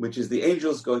 which is the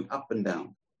angels going up and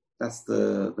down. That's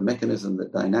the mechanism, the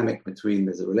dynamic between,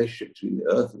 there's a relationship between the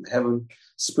earth and the heaven.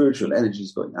 Spiritual energy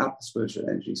is going up, spiritual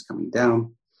energy is coming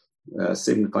down,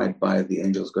 signified by the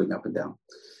angels going up and down.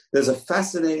 There's a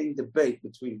fascinating debate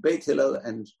between Beit Hillel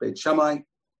and Beit Shammai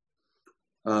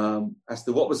as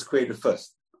to what was created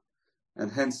first,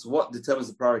 and hence what determines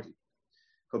the priority.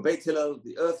 For Beit Hillel,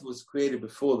 the earth was created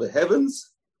before the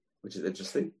heavens, which is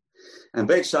interesting, and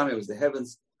Beit Shammai was the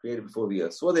heavens created before the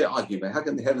earth. So what are they arguing about? How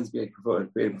can the heavens be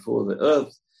created before the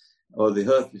earth, or the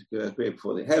earth be created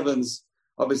before the heavens?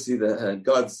 Obviously,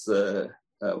 God's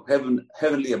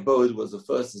heavenly abode was the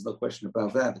first. There's no question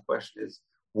about that. The question is,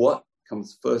 what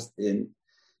comes first in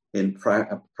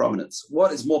prominence?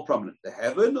 What is more prominent, the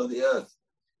heaven or the earth?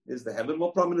 Is the heaven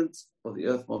more prominent or the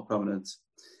earth more prominent?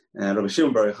 And Rabbi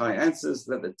Shimon Bar Yochai answers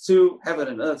that the two, heaven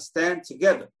and earth, stand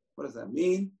together. What does that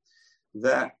mean?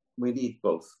 That we need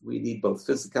both. We need both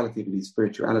physicality, we need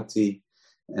spirituality.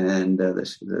 And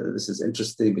this is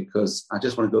interesting because I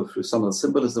just want to go through some of the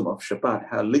symbolism of Shabbat,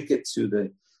 how link it to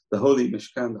the holy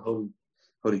Mishkan, the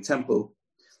holy temple.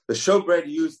 The showbread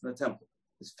used in the temple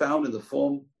is found in the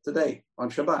form today on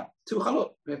Shabbat. 2 chalot.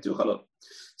 We have 2 chalot.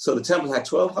 So the temple had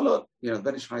 12 chalot. The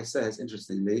Ben Ish Chai says,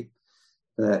 interestingly,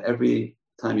 that every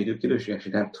time you do Kiddush, you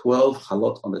should have 12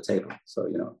 chalot on the table. So,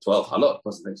 12 chalot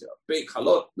wasn't a big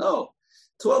chalot. No,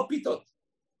 12 pitot.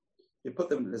 You put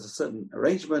them, there's a certain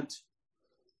arrangement,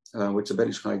 which the Ben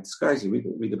Ish Chai describes. You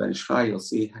read the Ben Ish Chai, you'll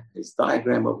see his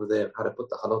diagram over there, how to put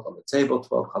the chalot on the table,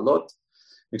 12 chalot.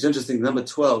 It's interesting, number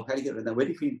 12, how do you get it? Now, where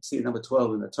do you see number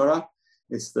 12 in the Torah?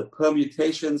 It's the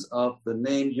permutations of the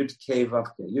name Yud-Kei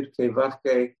Vav-Kei. Yud-Kei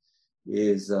Vav-Kei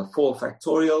is 4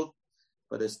 factorial,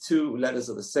 but there's 2 letters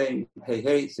of the same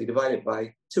hey, so you divide it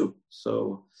by 2.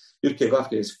 So Yud-Kei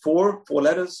Vav-Kei is 4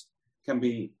 letters, can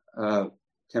be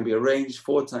arranged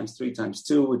 4 times 3 times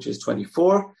 2, which is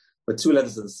 24, but 2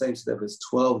 letters are the same, so there's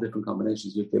 12 different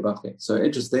combinations of Yud-Kei Vav-Kei. So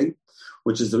interesting,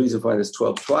 which is the reason why there's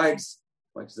 12 tribes,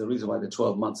 which is the reason why there are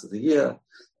 12 months of the year,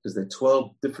 because there are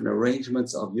 12 different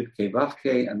arrangements of Yud-Kei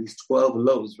Vav-Kei, and these 12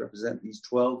 loaves represent these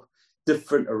 12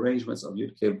 different arrangements of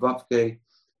Yud-Kei Vav-Kei,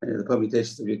 and the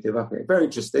permutations of Yud-Kei Vav-Kei. Very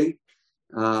interesting,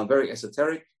 very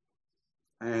esoteric.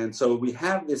 And so we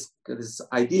have this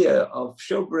idea of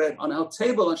showbread on our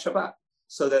table on Shabbat,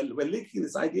 so that we're linking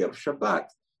this idea of Shabbat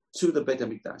to the Beit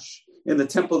HaMikdash. In the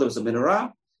temple, there was a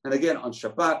menorah, and again, on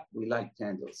Shabbat, we light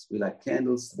candles. We light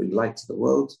candles to bring light to the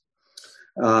world.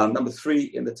 Number 3,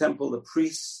 in the temple, the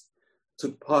priests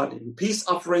took part in peace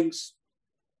offerings.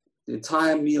 The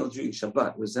entire meal during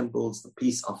Shabbat resembles the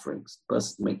peace offerings. The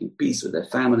person making peace with their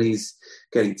families,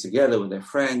 getting together with their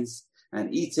friends,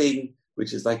 and eating,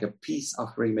 which is like a peace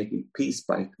offering, making peace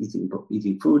by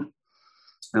eating food.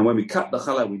 And when we cut the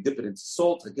challah, we dip it into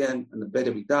salt. Again, in the Beit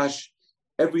HaMikdash,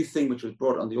 everything which was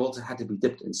brought on the altar had to be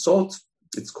dipped in salt.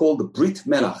 It's called the Brit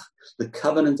Melach, the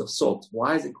covenant of salt.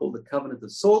 Why is it called the covenant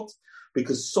of salt?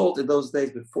 Because salt in those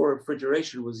days before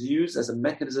refrigeration was used as a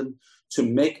mechanism to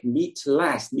make meat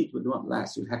last. Meat would not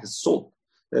last. You had to salt,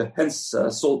 hence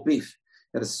salt beef.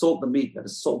 You had to salt the meat, you had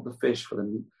to salt the fish.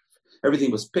 Everything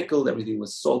was pickled, everything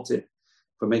was salted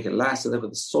for make it last. So therefore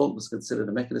the salt was considered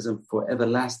a mechanism for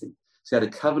everlasting. So you had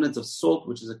a covenant of salt,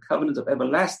 which is a covenant of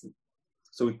everlasting.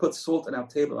 So we put salt on our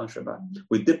table on Shabbat.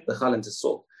 We dip the challah into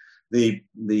salt. The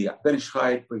Ben Ish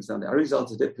Chai brings down the Arizal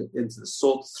to dip it into the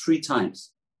salt 3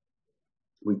 times.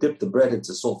 We dip the bread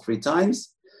into salt 3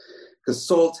 times because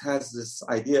salt has this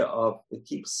idea of it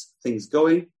keeps things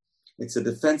going. It's a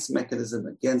defense mechanism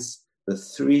against the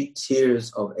 3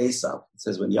 tears of Esav. It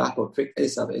says when Yaakov tricked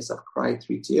Esav, Esav cried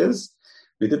 3 tears.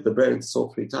 We dip the bread into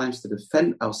salt 3 times to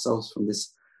defend ourselves from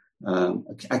this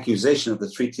accusation of the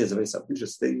 3 tears of Esav.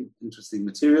 Interesting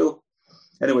material.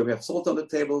 Anyway, we have salt on the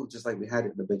table, just like we had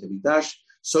it in the Beit HaMikdash.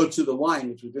 So too the wine,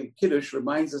 which we drink Kiddush,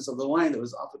 reminds us of the wine that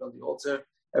was offered on the altar.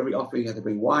 Every offering had to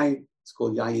bring wine. It's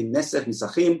called Yayin Nesef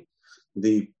Misachim.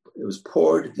 It was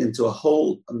poured into a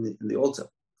hole in the altar.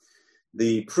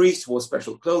 The priest wore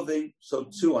special clothing. So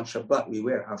too on Shabbat, we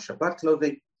wear our Shabbat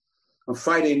clothing. On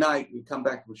Friday night, we come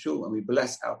back from shul and we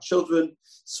bless our children.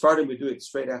 Sephardim, we do it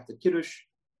straight after Kiddush.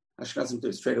 Ashkenazim do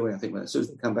it straight away. I think as soon as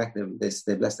they come back,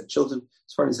 they bless their children.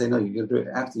 Sephardim say, no, you're going to do it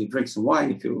after you drink some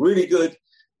wine. You feel really good.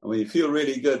 And when you feel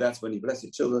really good, that's when you bless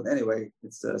your children. Anyway,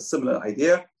 it's a similar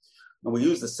idea. And we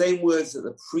use the same words that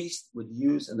the priest would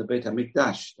use in the Beit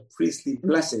HaMikdash, the priestly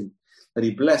blessing that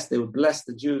he blessed. They would bless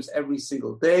the Jews every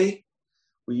single day.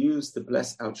 We use to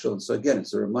bless our children. So again,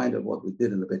 it's a reminder of what we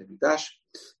did in the Beit HaMikdash.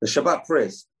 The Shabbat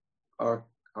prayers are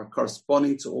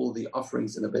corresponding to all the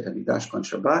offerings in the Beit HaMikdash on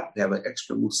Shabbat. They have an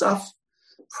extra Musaf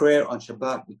prayer on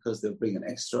Shabbat because they'll bring an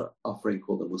extra offering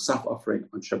called the Musaf offering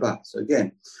on Shabbat. So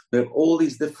again, we have all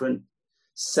these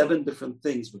 7 different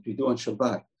things which we do on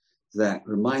Shabbat that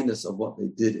remind us of what they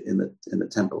did in the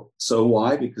temple. So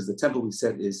why? Because the temple, we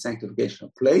said, is sanctification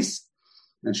of place,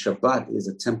 and Shabbat is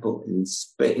a temple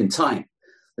in time.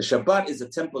 The Shabbat is a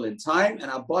temple in time, and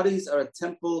our bodies are a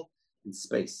temple in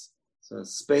space. So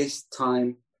space,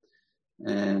 time,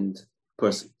 and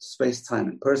person. Space, time,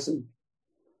 and person.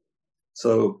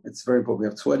 So it's very important. We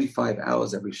have 25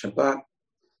 hours every Shabbat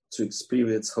to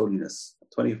experience holiness.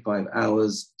 25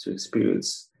 hours to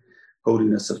experience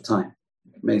holiness of time.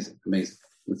 Amazing, amazing.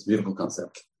 It's a beautiful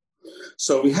concept.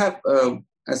 So we have,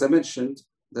 as I mentioned,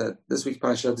 that this week's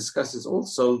parasha discusses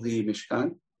also the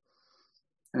Mishkan.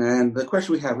 And the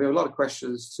question we have a lot of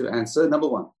questions to answer. Number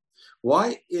 1,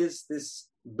 why is this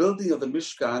building of the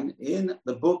Mishkan in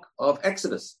the book of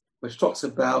Exodus, which talks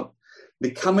about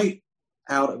the coming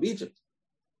out of Egypt?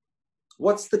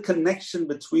 What's the connection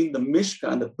between the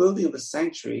Mishkan, the building of the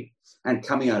sanctuary, and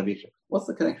coming out of Egypt? What's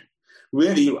the connection?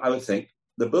 Really, I would think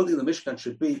the building of the Mishkan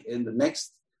should be in the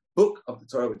next book of the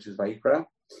Torah, which is Vayikra,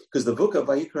 because the book of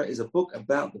Vayikra is a book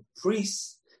about the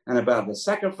priests and about the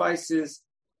sacrifices,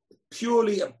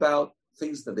 purely about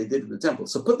things that they did in the temple.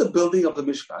 So put the building of the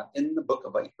Mishkan in the book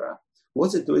of Vayikra.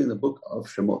 What's it doing in the book of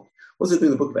Shemot? What's it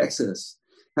doing in the book of Exodus?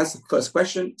 That's the first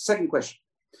question. Second question,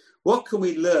 what can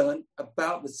we learn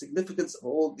about the significance of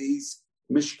all these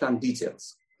Mishkan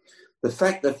details? The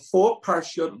fact that 4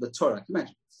 parashiot of the Torah, can you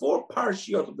imagine, 4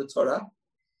 parashiot of the Torah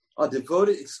are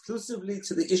devoted exclusively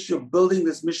to the issue of building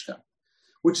this Mishkan,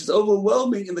 which is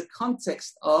overwhelming in the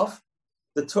context of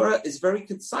the Torah is very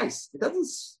concise. It doesn't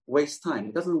waste time.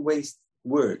 It doesn't waste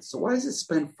words. So why does it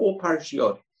spend 4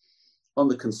 parashiot on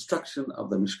the construction of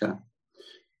the Mishkan?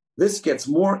 This gets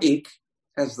more ink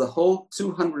as the whole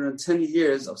 210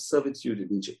 years of servitude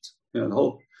in Egypt. The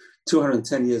whole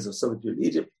 210 years of servitude in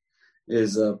Egypt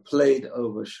is played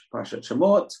over Parashat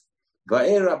Shemot.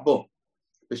 Va'era bo.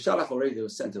 Bishalach already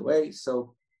was sent away.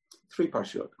 So 3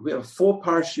 parashiot. We have 4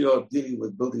 parashiot dealing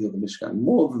with building of the Mishkan,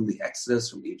 more than the Exodus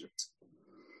from Egypt.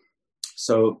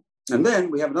 So, and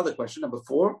then we have another question, number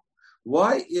 4.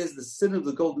 Why is the sin of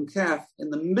the golden calf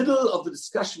in the middle of the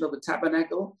discussion of the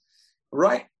tabernacle,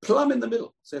 right plumb in the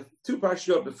middle? So 2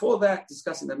 parashiot before that,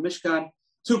 discussing the Mishkan,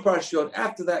 2 parashiot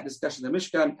after that, discussing the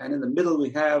Mishkan, and in the middle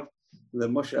we have the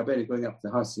Moshe Rabbeinu going up to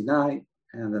Har Sinai,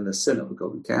 and then the sin of the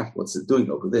golden calf. What's it doing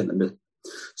over there in the middle?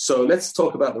 So let's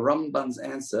talk about the Ramban's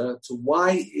answer to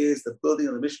why is the building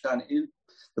of the Mishkan in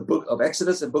the book of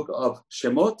Exodus, the book of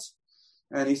Shemot.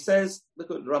 And he says, look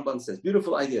what the Ramban says.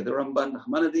 Beautiful idea. The Ramban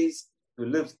Nachmanides, who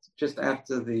lived just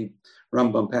after the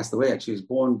Rambam passed away. Actually, he was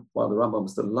born while the Rambam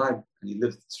was still alive, and he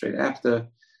lived straight after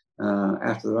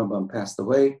the Rambam passed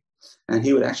away. And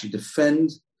he would actually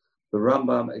defend the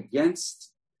Rambam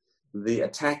against the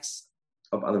attacks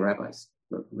of other rabbis.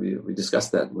 We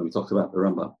discussed that when we talked about the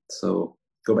Rambam. So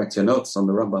go back to your notes on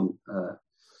the Rambam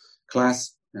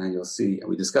class, and you'll see,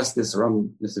 we discussed this.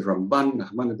 This is Ramban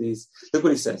Nachmanides. Look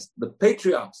what he says. The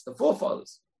patriarchs, the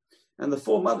forefathers, and the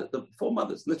 4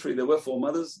 mothers, literally there were 4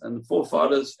 mothers, and 4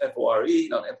 fathers, F-O-R-E,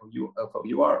 not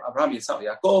F-O-U-R, Abraham, Yitzhak,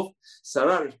 Yaakov,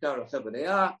 Sarah, Rivka, Rachel, and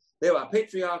Leah. They were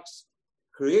patriarchs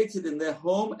created in their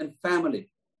home and family,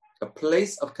 a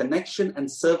place of connection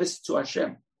and service to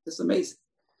Hashem. This is amazing.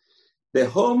 Their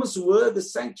homes were the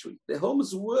sanctuary. Their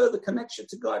homes were the connection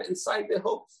to God inside their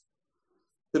homes.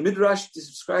 The Midrash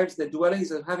describes their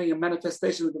dwellings as having a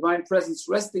manifestation of divine presence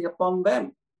resting upon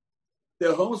them.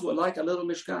 Their homes were like a little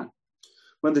Mishkan.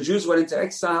 When the Jews went into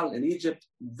exile in Egypt,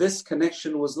 this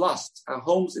connection was lost. Our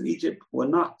homes in Egypt were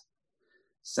not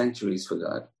sanctuaries for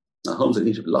God. Our homes in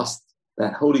Egypt lost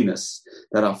that holiness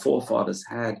that our forefathers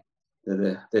had.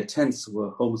 Their tents were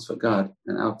homes for God,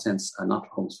 and our tents are not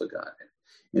homes for God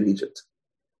in Egypt.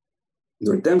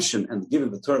 The redemption and the giving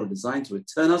of the Torah were designed to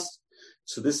return us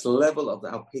to this level of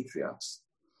our patriarchs,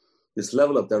 this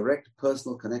level of direct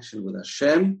personal connection with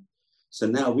Hashem. So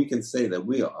now we can say that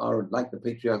we are like the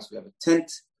patriarchs. We have a tent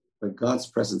where God's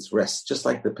presence rests, just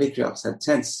like the patriarchs had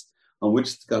tents on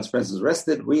which God's presence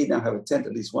rested. We now have a tent,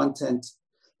 at least one tent.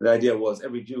 The idea was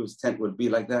every Jew's tent would be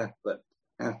like that, but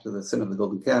after the sin of the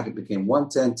golden calf, it became one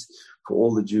tent for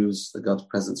all the Jews that God's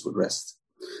presence would rest.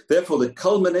 Therefore, the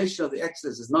culmination of the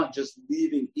Exodus is not just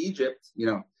leaving Egypt.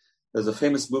 There's a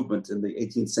famous movement in the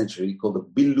 18th century called the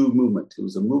Bilu movement. It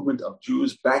was a movement of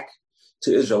Jews back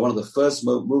to Israel. One of the first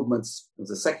movements was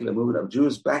a secular movement of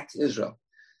Jews back to Israel.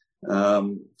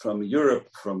 From Europe,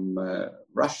 from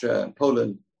Russia and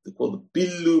Poland. They call the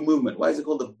Bilu movement. Why is it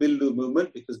called the Bilu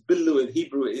movement? Because Bilu in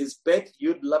Hebrew is Bet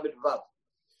Yud Lamed Vav.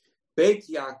 Beit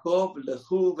Yaakov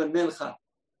Lechu V'Nelcha,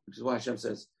 which is why Hashem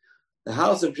says, the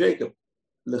house of Jacob,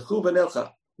 Lechu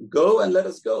V'Nelcha, go and let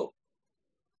us go.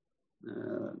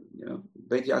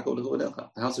 Beit Yaakov Lechu V'Nelcha,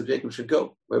 the house of Jacob should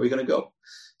go. Where are we going to go?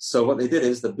 So what they did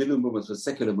is, the Bilu movements were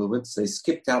secular movements. They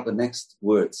skipped out the next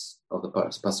words of the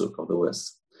pasuk of the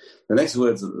verse. The next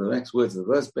words of the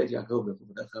verse, Beit Yaakov Lechu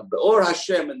V'Nelcha, Be'or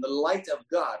Hashem, in the light of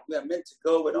God. We are meant to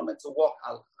go. We're not meant to walk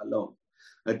alone.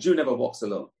 A Jew never walks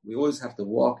alone. We always have to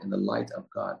walk in the light of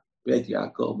God. Beit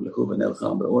Yaakov Lechu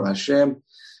V'Nelcha, Be'or Hashem.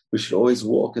 We should always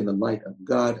walk in the light of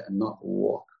God and not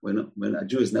walk. When a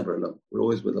Jew is never alone. We're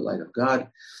always with the light of God.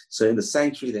 So in the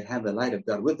sanctuary, they have the light of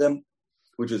God with them,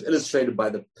 which was illustrated by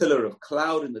the pillar of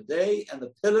cloud in the day and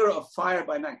the pillar of fire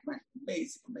by night.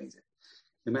 Amazing.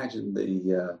 Imagine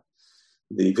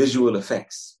the visual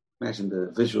effects. Imagine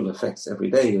the visual effects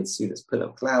every day. You'd see this pillar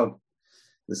of cloud.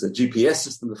 There's a GPS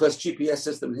system. The first GPS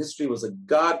system in history was a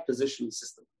God positioning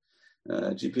system.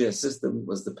 GPS system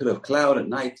was the pillar of cloud. At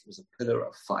night, it was a pillar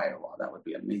of fire. Wow, that would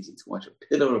be amazing to watch a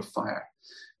pillar of fire.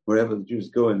 Wherever the Jews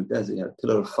go in the desert, you had a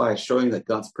pillar of fire showing that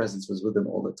God's presence was with them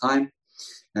all the time.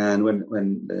 And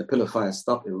when the pillar of fire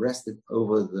stopped, it rested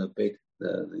over the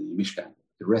Mishkan.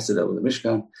 It rested over the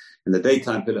Mishkan. In the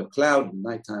daytime, pillar of cloud. In the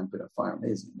nighttime, pillar of fire.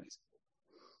 Amazing.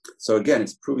 So again,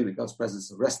 it's proving that God's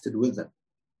presence rested with them.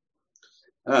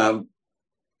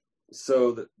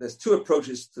 There's two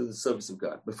approaches to the service of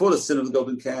God. Before the sin of the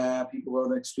golden calf, people were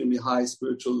on an extremely high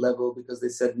spiritual level because they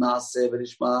said, Naaseh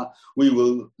v'nishma, we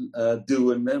will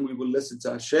do, and then we will listen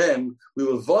to Hashem. We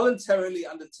will voluntarily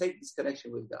undertake this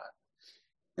connection with God.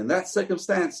 In that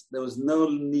circumstance, there was no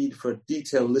need for a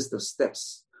detailed list of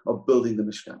steps of building the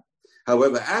Mishkan.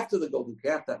 However, after the golden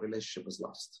calf, that relationship was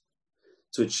lost.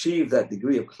 To achieve that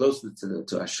degree of closeness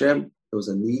to Hashem, there was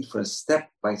a need for a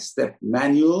step-by-step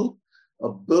manual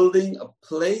of building a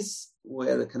place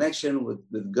where the connection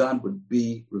with God would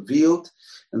be revealed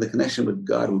and the connection with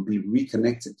God would be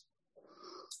reconnected.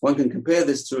 One can compare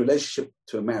this to a relationship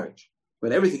to a marriage.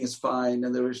 When everything is fine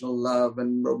and the original love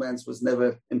and romance was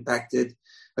never impacted,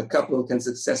 a couple can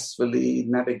successfully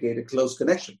navigate a close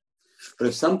connection. But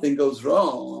if something goes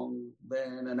wrong,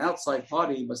 then an outside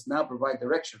party must now provide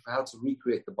direction for how to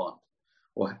recreate the bond.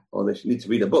 Or they should need to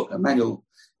read a book, a manual.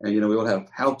 We all have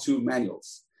how-to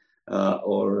manuals.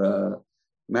 Or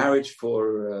marriage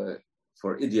for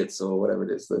idiots, or whatever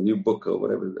it is, the new book or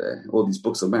whatever, all these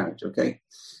books of marriage, okay?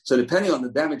 So depending on the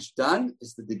damage done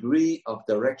is the degree of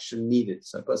direction needed.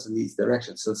 So a person needs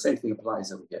direction. So the same thing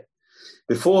applies over here.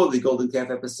 Before the golden calf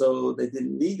episode, they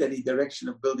didn't need any direction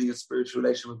of building a spiritual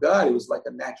relation with God. It was like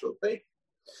a natural thing.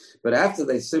 But after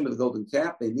they sinned with the golden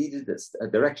calf, they needed a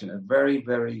direction, a very,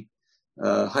 very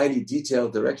highly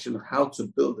detailed direction of how to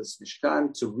build this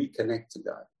Mishkan to reconnect to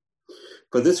God.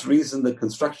 For this reason, the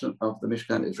construction of the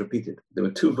Mishkan is repeated. There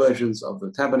were two versions of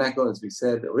the tabernacle, as we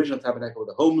said. The original tabernacle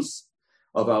were the homes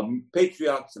of our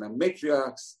patriarchs and our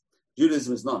matriarchs.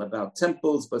 Judaism is not about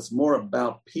temples, but it's more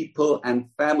about people and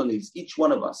families, each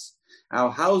one of us. Our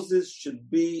houses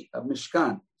should be a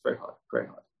Mishkan. Very hard, very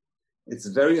hard. It's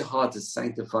very hard to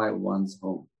sanctify one's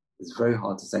home. It's very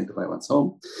hard to sanctify one's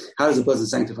home. How does a person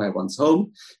sanctify one's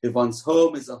home? If one's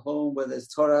home is a home where there's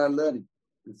Torah learning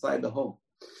inside the home.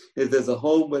 If there's a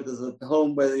home where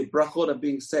the brachot are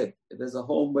being said, if there's a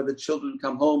home where the children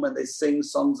come home and they sing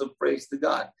songs of praise to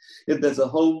God, if there's a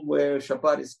home where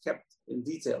Shabbat is kept in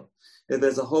detail, if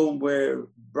there's a home where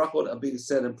brachot are being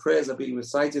said and prayers are being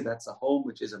recited, that's a home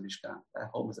which is a Mishkan. That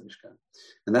home is a Mishkan.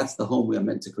 And that's the home we are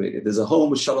meant to create. If there's a home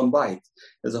with Shalom Bayit,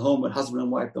 there's a home where husband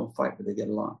and wife don't fight, but they get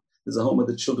along. There's a home where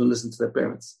the children listen to their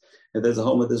parents. If there's a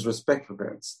home where there's respect for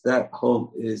parents, that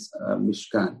home is a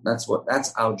Mishkan.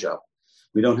 That's our job.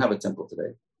 We don't have a temple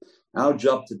today. Our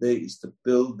job today is to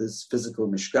build this physical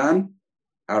Mishkan,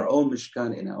 our own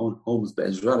Mishkan in our own homes.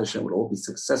 Be'ezrat Hashem will all be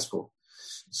successful.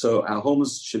 So our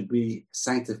homes should be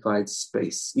sanctified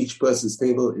space. Each person's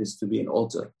table is to be an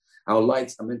altar. Our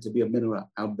lights are meant to be a menorah.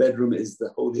 Our bedroom is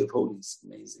the Holy of Holies.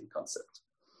 Amazing concept.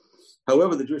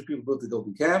 However, the Jewish people built the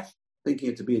golden calf, thinking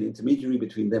it to be an intermediary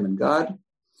between them and God.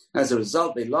 As a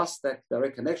result, they lost that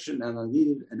direct connection and they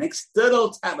needed an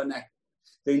external tabernacle.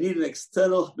 They needed an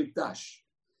external mikdash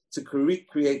to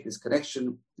recreate this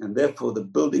connection, and therefore the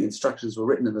building instructions were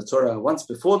written in the Torah once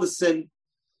before the sin,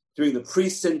 during the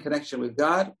pre-sin connection with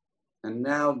God, and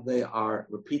now they are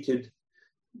repeated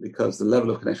because the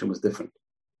level of connection was different.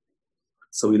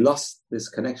 So we lost this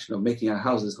connection of making our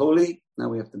houses holy. Now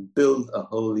we have to build a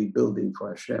holy building for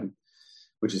Hashem,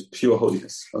 which is pure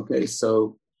holiness. Okay,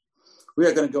 so we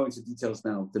are going to go into details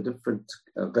now, the different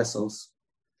vessels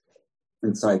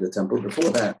inside the temple. Before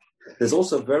that, there's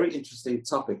also a very interesting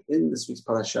topic in this week's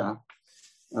parasha,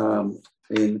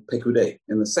 in Pekudei,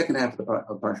 in the second half of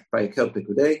Vayakel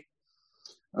Pekudei.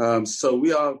 So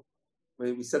we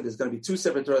said there's going to be two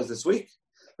Sefer Torahs this week.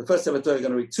 The first Sefer Torah is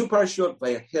going to read two parashot,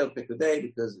 Vayakel Pekudei,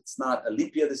 because it's not a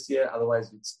leap year this year,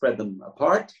 otherwise we'd spread them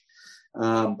apart.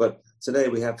 But today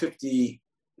we have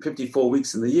 54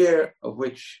 weeks in the year, of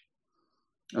which,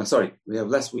 we have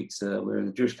less weeks. We're in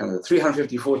the Jewish calendar,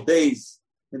 354 days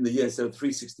in the year instead of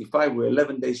 365. We're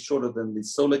 11 days shorter than the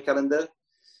solar calendar.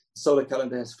 The solar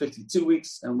calendar has 52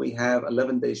 weeks, and we have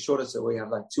 11 days shorter, so we have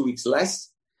like 2 weeks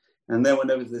less. And then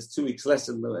whenever there's 2 weeks less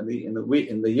in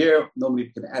the year, normally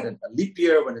we can add a leap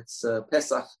year when it's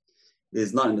Pesach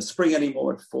is not in the spring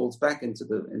anymore. It falls back into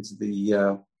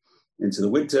the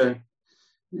winter,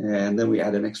 and then we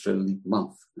add an extra leap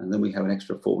month, and then we have an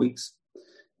extra 4 weeks,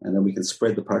 and then we can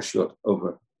spread the parashot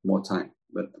over more time.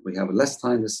 But we have less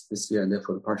time this year, and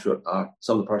therefore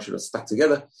some of the parashot are stuck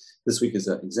together. This week is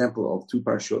an example of two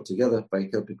parashot together by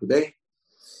Vayakel Pekudei.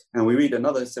 And we read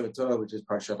another Sefer Torah, which is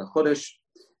Parashat HaChodesh.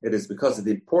 It is because of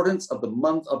the importance of the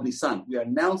month of Nisan. We are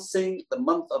announcing the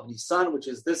month of Nisan, which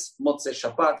is this Motzei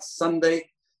Shabbat.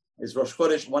 Sunday is Rosh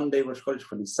Chodesh, one day Rosh Chodesh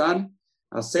for Nisan.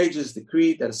 Our sages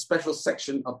decreed that a special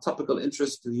section of topical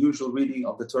interest to the usual reading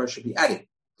of the Torah should be added,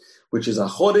 which is a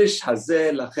Chodesh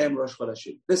Hazeh Lachem Rosh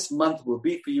Chodeshim. This month will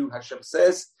be for you, Hashem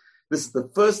says. This is the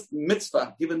first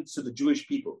mitzvah given to the Jewish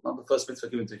people, not the first mitzvah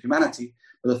given to humanity,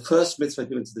 but the first mitzvah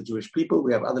given to the Jewish people.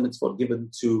 We have other mitzvot given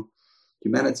to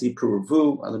humanity,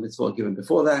 Puruvu, other mitzvot given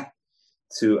before that,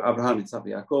 to Abraham, Yitzhak,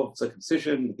 Yaakov,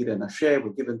 circumcision, Gida and Asher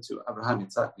were given to Abraham,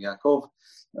 Yitzhak, Yaakov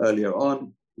earlier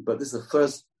on. But this is the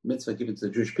first mitzvah given to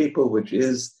the Jewish people, which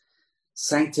is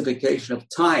sanctification of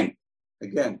time.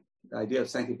 Again, the idea of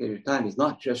sanctification of time is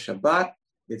not just Shabbat,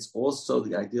 it's also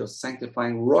the idea of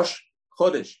sanctifying Rosh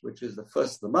Chodesh, which is the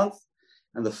first of the month.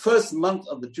 And the first month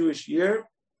of the Jewish year,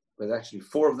 there's actually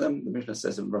 4 of them. The Mishnah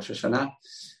says in Rosh Hashanah.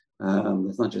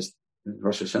 It's not just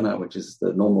Rosh Hashanah, which is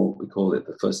the normal, we call it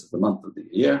the first of the month of the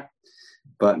year.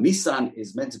 But Nisan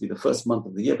is meant to be the first month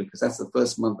of the year because that's the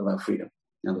first month of our freedom.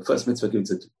 Now, the first mitzvah given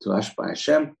to us by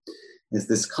Hashem is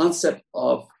this concept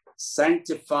of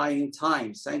sanctifying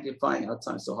time, sanctifying our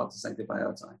time. So hard to sanctify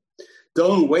our time.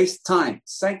 Don't waste time.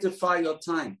 Sanctify your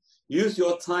time. Use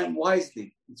your time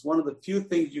wisely. It's one of the few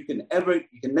things you can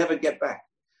never get back.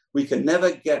 We can never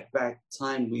get back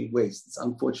time we waste. It's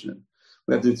unfortunate.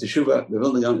 We have to do teshuvah. The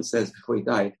Vilna Gaon says before he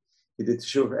died, he did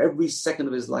teshuvah for every second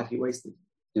of his life he wasted.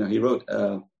 He wrote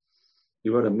a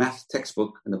math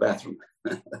textbook in the bathroom.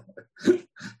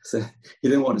 So he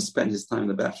didn't want to spend his time in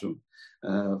the bathroom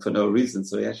for no reason.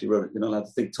 So he actually wrote, you're not allowed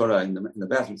to think Torah in the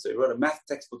bathroom. So he wrote a math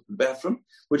textbook in the bathroom,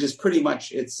 which is pretty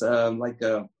much, it's like,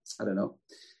 I don't know.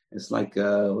 It's like,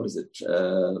 what is it?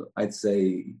 I'd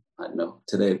say, I don't know,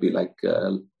 today it'd be like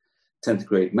 10th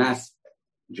grade math,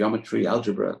 geometry,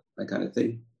 algebra, that kind of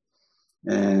thing.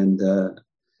 And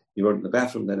he wrote in the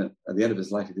bathroom. Then at the end of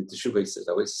his life, he did teshuvah. He says,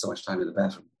 I wasted so much time in the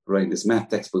bathroom writing this math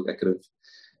textbook. I could have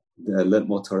learned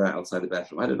more Torah outside the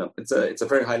bathroom. I don't know. It's a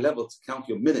very high level to count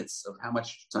your minutes of how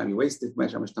much time you wasted,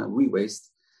 how much time we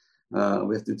waste. We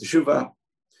have to do teshuvah.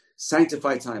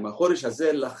 Sanctify time. This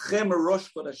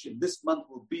month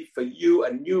will be for you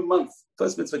a new month.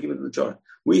 First mitzvah given in the Torah.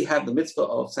 We have the mitzvah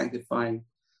of sanctifying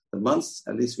the months.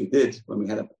 At least we did when we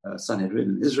had a Sanhedrin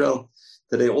in Israel.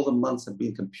 Today, all the months have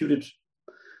been computed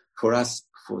for us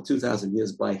for 2,000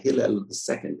 years by Hillel the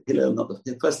second. Hillel, not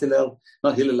the first Hillel,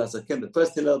 not Hillel HaZaken, the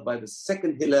first Hillel by the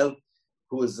second Hillel,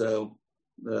 who was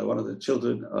one of the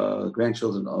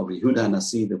grandchildren of Yehuda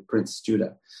Nasi, the Prince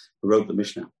Judah, who wrote the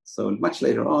Mishnah. So much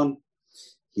later on,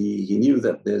 he knew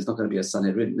that there's not going to be a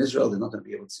Sanhedrin in Israel. They're not going to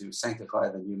be able to sanctify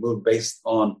the new moon based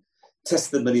on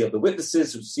testimony of the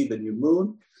witnesses who see the new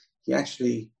moon. He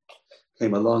actually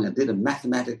came along and did a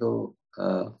mathematical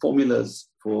formulas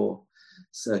for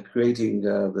creating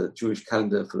the Jewish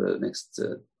calendar for the next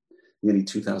nearly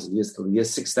 2,000 years, till the year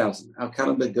 6,000. Our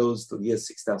calendar goes to the year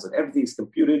 6,000. Everything's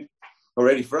computed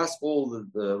already for us. All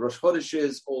the Rosh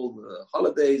Chodeshes, all the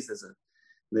holidays.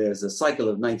 There's a cycle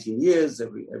of 19 years.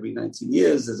 Every 19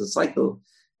 years, there's a cycle.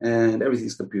 and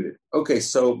everything's computed. Okay,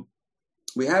 so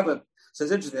we have so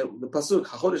it's interesting, the pasuk,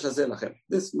 HaChodesh Hazeh Lachem,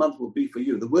 this month will be for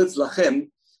you. The words Lachem,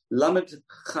 Lamed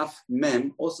Chaf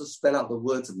Mem, also spell out the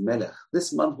words of Melech.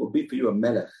 This month will be for you a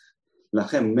Melech.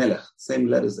 Lachem Melech, same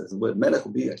letters as the word. Melech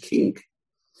will be a king.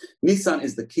 Nisan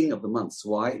is the king of the months.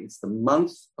 Why? It's the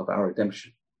month of our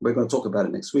redemption. We're going to talk about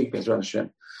it next week. Bezrat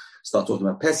Hashem. Start talking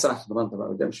about Pesach, the month of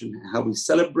our redemption, how we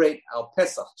celebrate our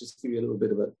Pesach. Just to give you a little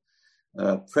bit of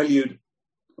a prelude.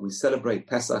 We celebrate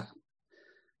Pesach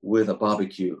with a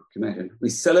barbecue. Can you imagine? We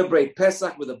celebrate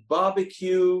Pesach with a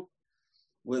barbecue,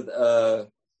 with it's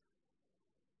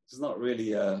not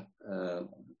really a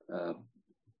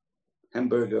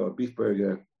hamburger or beef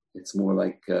burger. It's more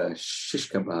like shish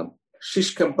kebab.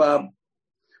 Shish kebab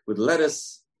with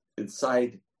lettuce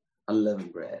inside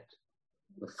unleavened bread.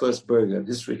 The first burger in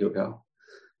history, the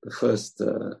first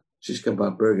shish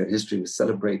kebab burger in history. We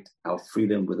celebrate our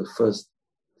freedom with the first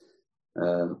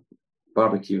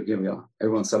barbecue. Here we are.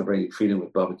 Everyone's celebrating freedom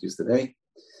with barbecues today.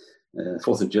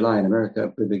 4th of July in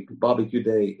America, big barbecue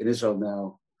day. In Israel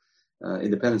now,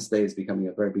 Independence Day is becoming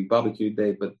a very big barbecue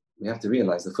day, but we have to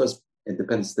realize the first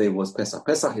Independence Day was Pesach.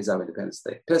 Pesach is our Independence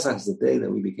Day. Pesach is the day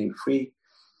that we became free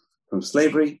from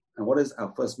slavery. And what is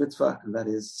our first mitzvah? And that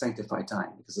is sanctify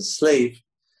time, because a slave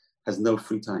has no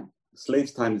free time. A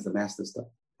slave's time is the master's stuff.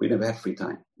 We never had free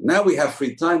time. Now we have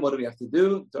free time. What do we have to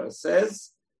do? The Torah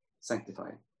says,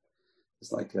 sanctify.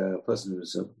 It's like a person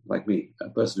who's like me, a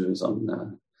person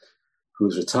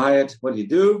who's retired. What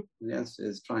do? The answer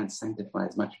is try and sanctify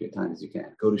as much of your time as you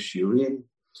can. Go to shiurim,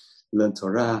 learn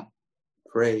Torah,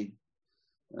 pray.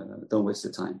 Don't waste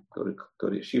your time. Go to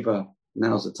yeshiva.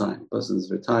 Now's the time. A person who's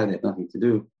retired, they have nothing to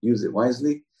do. Use it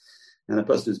wisely. And a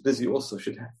person who's busy also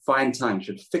should find time,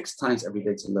 should fix times every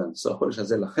day to learn. So Chodesh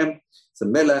Hazeh Lachem, it's a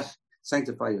melech.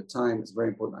 Sanctify your time. It's a very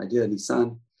important idea.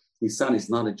 Nisan. Nisan is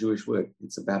not a Jewish word.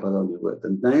 It's a Babylonian word.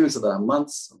 The names of our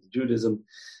months of Judaism,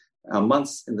 our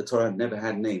months in the Torah never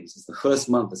had names. It's the first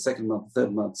month, the second month, the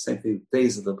third month, same thing.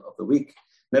 Days of the week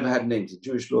never had names. In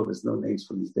Jewish law, there's no names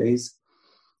for these days.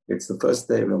 It's the first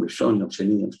day, Yom Rishon, Yom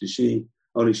Sheni, Yom Shlishi,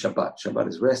 only Shabbat. Shabbat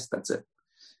is rest, that's it.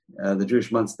 The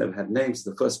Jewish months never had names.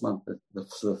 The first month,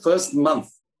 the first month,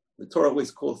 the Torah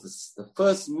always calls this, the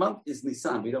first month is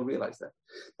Nisan. We don't realize that.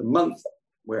 The month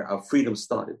where our freedom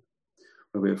started,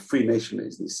 where we're a free nation,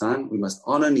 is Nisan. We must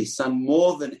honor Nisan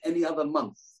more than any other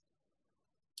month.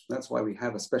 That's why we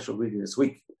have a special reading this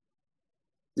week.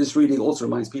 This reading also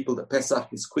reminds people that Pesach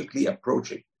is quickly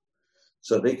approaching,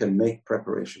 so they can make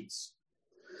preparations.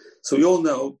 So we all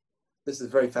know, this is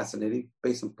very fascinating,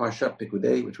 based on Parshat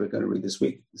Pikudei, which we're going to read this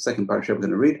week, the second Parsha we're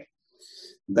going to read,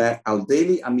 that our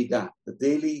daily Amidah, the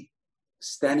daily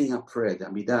standing up prayer, the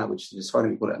Amidah, which is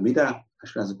Sfardim call it Amidah,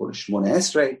 Ashkenazim call it Shmona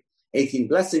Esrei, 18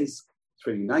 blessings, it's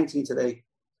really 19 today.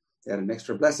 They had an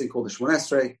extra blessing called the Shmona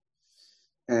Esrei,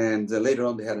 and later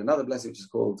on they had another blessing which is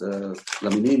called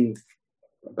Laminim,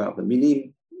 about the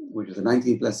Minim, which is the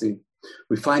 19th blessing.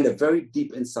 We find a very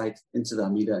deep insight into the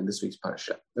Amidah in this week's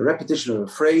parasha. The repetition of a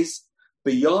phrase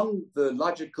beyond the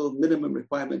logical minimum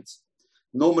requirements.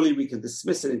 Normally we can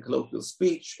dismiss it in colloquial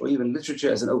speech or even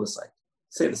literature as an oversight.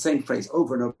 Say the same phrase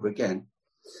over and over again.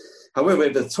 However,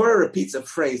 if the Torah repeats a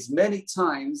phrase many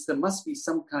times, there must be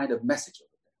some kind of message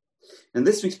over there. In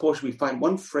this week's portion, we find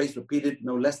one phrase repeated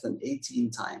no less than 18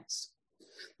 times.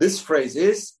 This phrase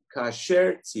is,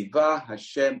 Kasher tzivah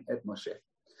Hashem et Moshe.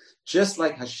 Just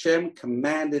like Hashem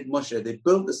commanded Moshe, they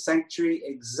built the sanctuary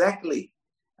exactly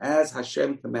as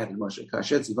Hashem commanded Moshe.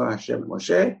 Kasher tzivah Hashem et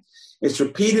Moshe. It's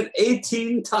repeated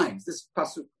 18 times. This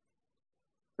pasuk.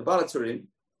 The Baal HaTurim,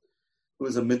 who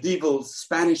was a medieval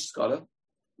Spanish scholar,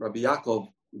 Rabbi Yaakov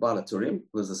Baal HaTurim,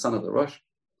 who was the son of the Rosh,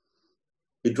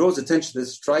 he draws attention to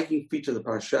this striking feature of the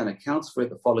parasha and accounts for it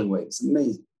the following way. It's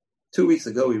amazing. 2 weeks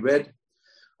ago, we read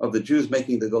of the Jews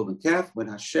making the golden calf. When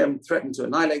Hashem threatened to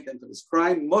annihilate them for this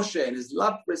crime, Moshe, in his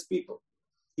love for his people,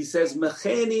 he says,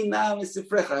 Mecheni na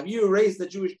misifrecha. Have you erased the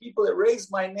Jewish people? Erase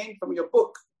my name from your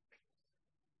book.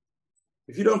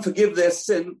 If you don't forgive their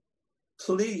sin,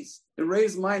 please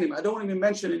erase my name. I don't want to be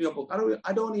mentioned in your book.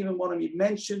 I don't even want to be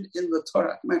mentioned in the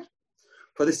Torah.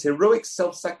 For this heroic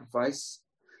self-sacrifice,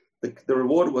 the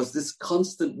reward was this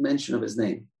constant mention of his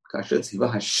name.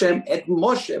 Hashem et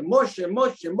Moshe,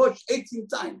 Moshe, 18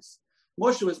 times.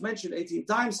 Moshe was mentioned 18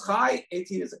 times. Chai,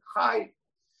 18 is a Chai.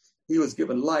 He was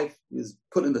given life. He was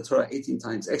put in the Torah 18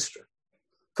 times extra.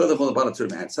 Furthermore, the Baal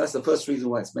HaTurim adds. So that's the first reason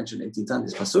why it's mentioned 18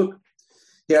 times. This pasuk.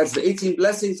 He adds the 18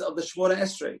 blessings of the Shmona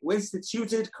Esrei were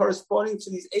instituted corresponding to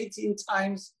these 18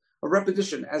 times of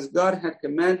repetition as God had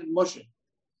commanded Moshe.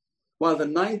 While the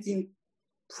 19th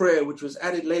prayer, which was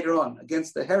added later on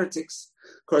against the heretics,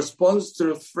 corresponds to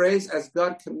the phrase, as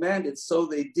God commanded, so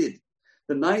they did.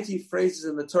 The 90 phrases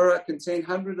in the Torah contain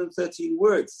 113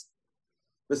 words.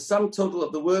 The sum total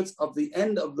of the words of the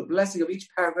end of the blessing of each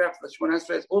paragraph of the Shemona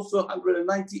Esrei is also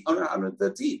 190 or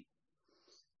 113.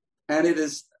 And it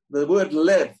is the word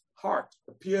lev, heart,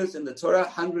 appears in the Torah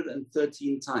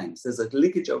 113 times. There's a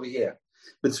linkage over here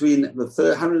between the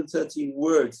 113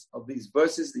 words of these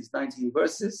verses, these 19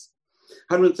 verses,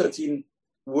 113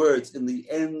 words in the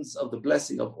ends of the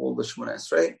blessing of all the Shemona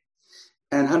Esrei,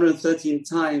 and 113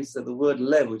 times that the word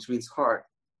lev, which means heart,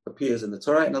 appears in the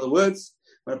Torah. In other words,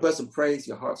 when a person prays,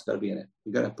 your heart's got to be in it.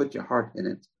 You've got to put your heart in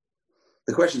it.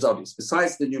 The question is obvious.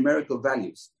 Besides the numerical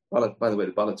values, by the way,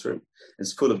 the Balaturim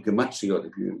is full of gematriot.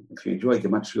 If you enjoy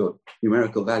gematriot,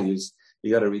 numerical values,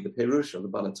 you got to read the Perush of the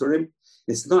Balaturim.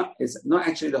 It's not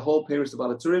actually the whole Perush of the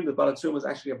Balaturim. The Balaturim was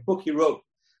actually a book he wrote,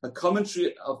 a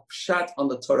commentary of Pshat on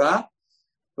the Torah,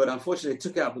 but unfortunately they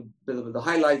took out the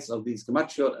highlights of these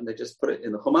gematriot and they just put it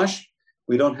in the Chumash.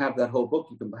 We don't have that whole book.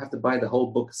 You have to buy the whole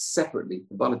book separately.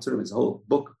 The Balaturim is a whole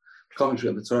book, commentary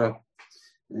of the Torah,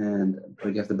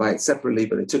 but you have to buy it separately.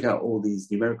 But they took out all these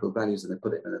numerical values and they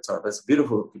put it in the Torah. But it's a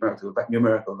beautiful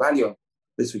numerical value of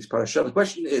this week's parasha. The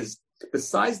question is,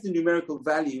 besides the numerical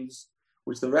values,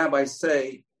 which the rabbis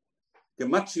say,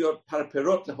 gematriot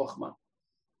parperot lechochma,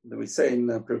 that we say in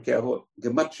Pirkei Avot,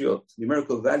 gematriot,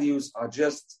 numerical values are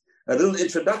just a little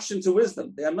introduction to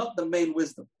wisdom. They are not the main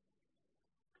wisdom.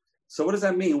 So what does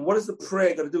that mean? What is the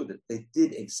prayer going to do with it? They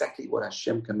did exactly what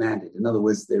Hashem commanded. In other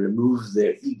words, they removed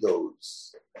their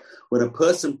egos. When a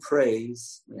person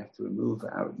prays, we have to remove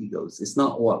our egos. It's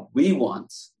not what we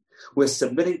want. We're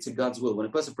submitting to God's will. When a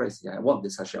person prays, I want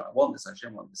this Hashem, I want this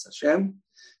Hashem, I want this Hashem.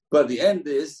 But the end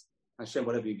is, Hashem,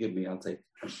 whatever you give me, I'll take.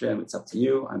 Hashem, it's up to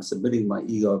you. I'm submitting my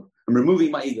ego. I'm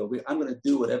removing my ego. I'm going to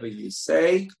do whatever you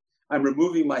say. I'm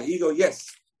removing my ego.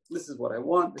 Yes, this is what I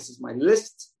want. This is my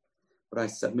list. But I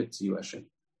submit to you, Hashem.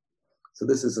 So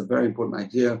this is a very important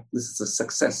idea. This is a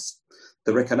success.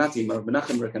 The Rekanati,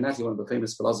 Menachem Rekanati, one of the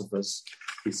famous philosophers,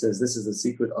 he says this is the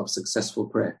secret of successful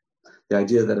prayer. The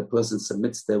idea that a person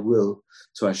submits their will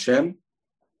to Hashem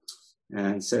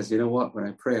and says, you know what, when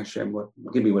I pray Hashem,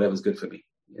 give me whatever's good for me.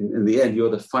 In the end, you're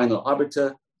the final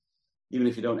arbiter. Even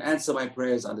if you don't answer my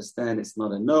prayers, understand it's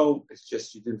not a no. It's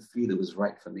just you didn't feel it was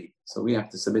right for me. So we have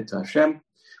to submit to Hashem.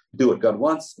 Do what God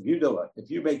wants. If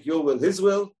you make your will His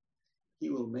will, He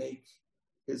will make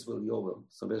His will your will.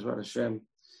 So Bezrat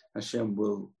Hashem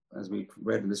will, as we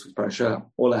read in this week's parasha,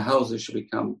 all our houses should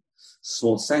become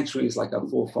small sanctuaries like our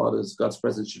forefathers. God's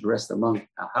presence should rest among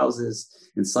our houses,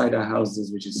 inside our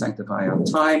houses. We should sanctify our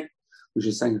time. We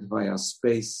should sanctify our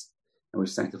space, and we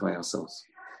should sanctify ourselves.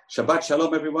 Shabbat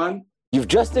Shalom, everyone. You've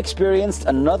just experienced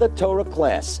another Torah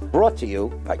class brought to you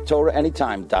by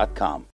TorahAnytime.com.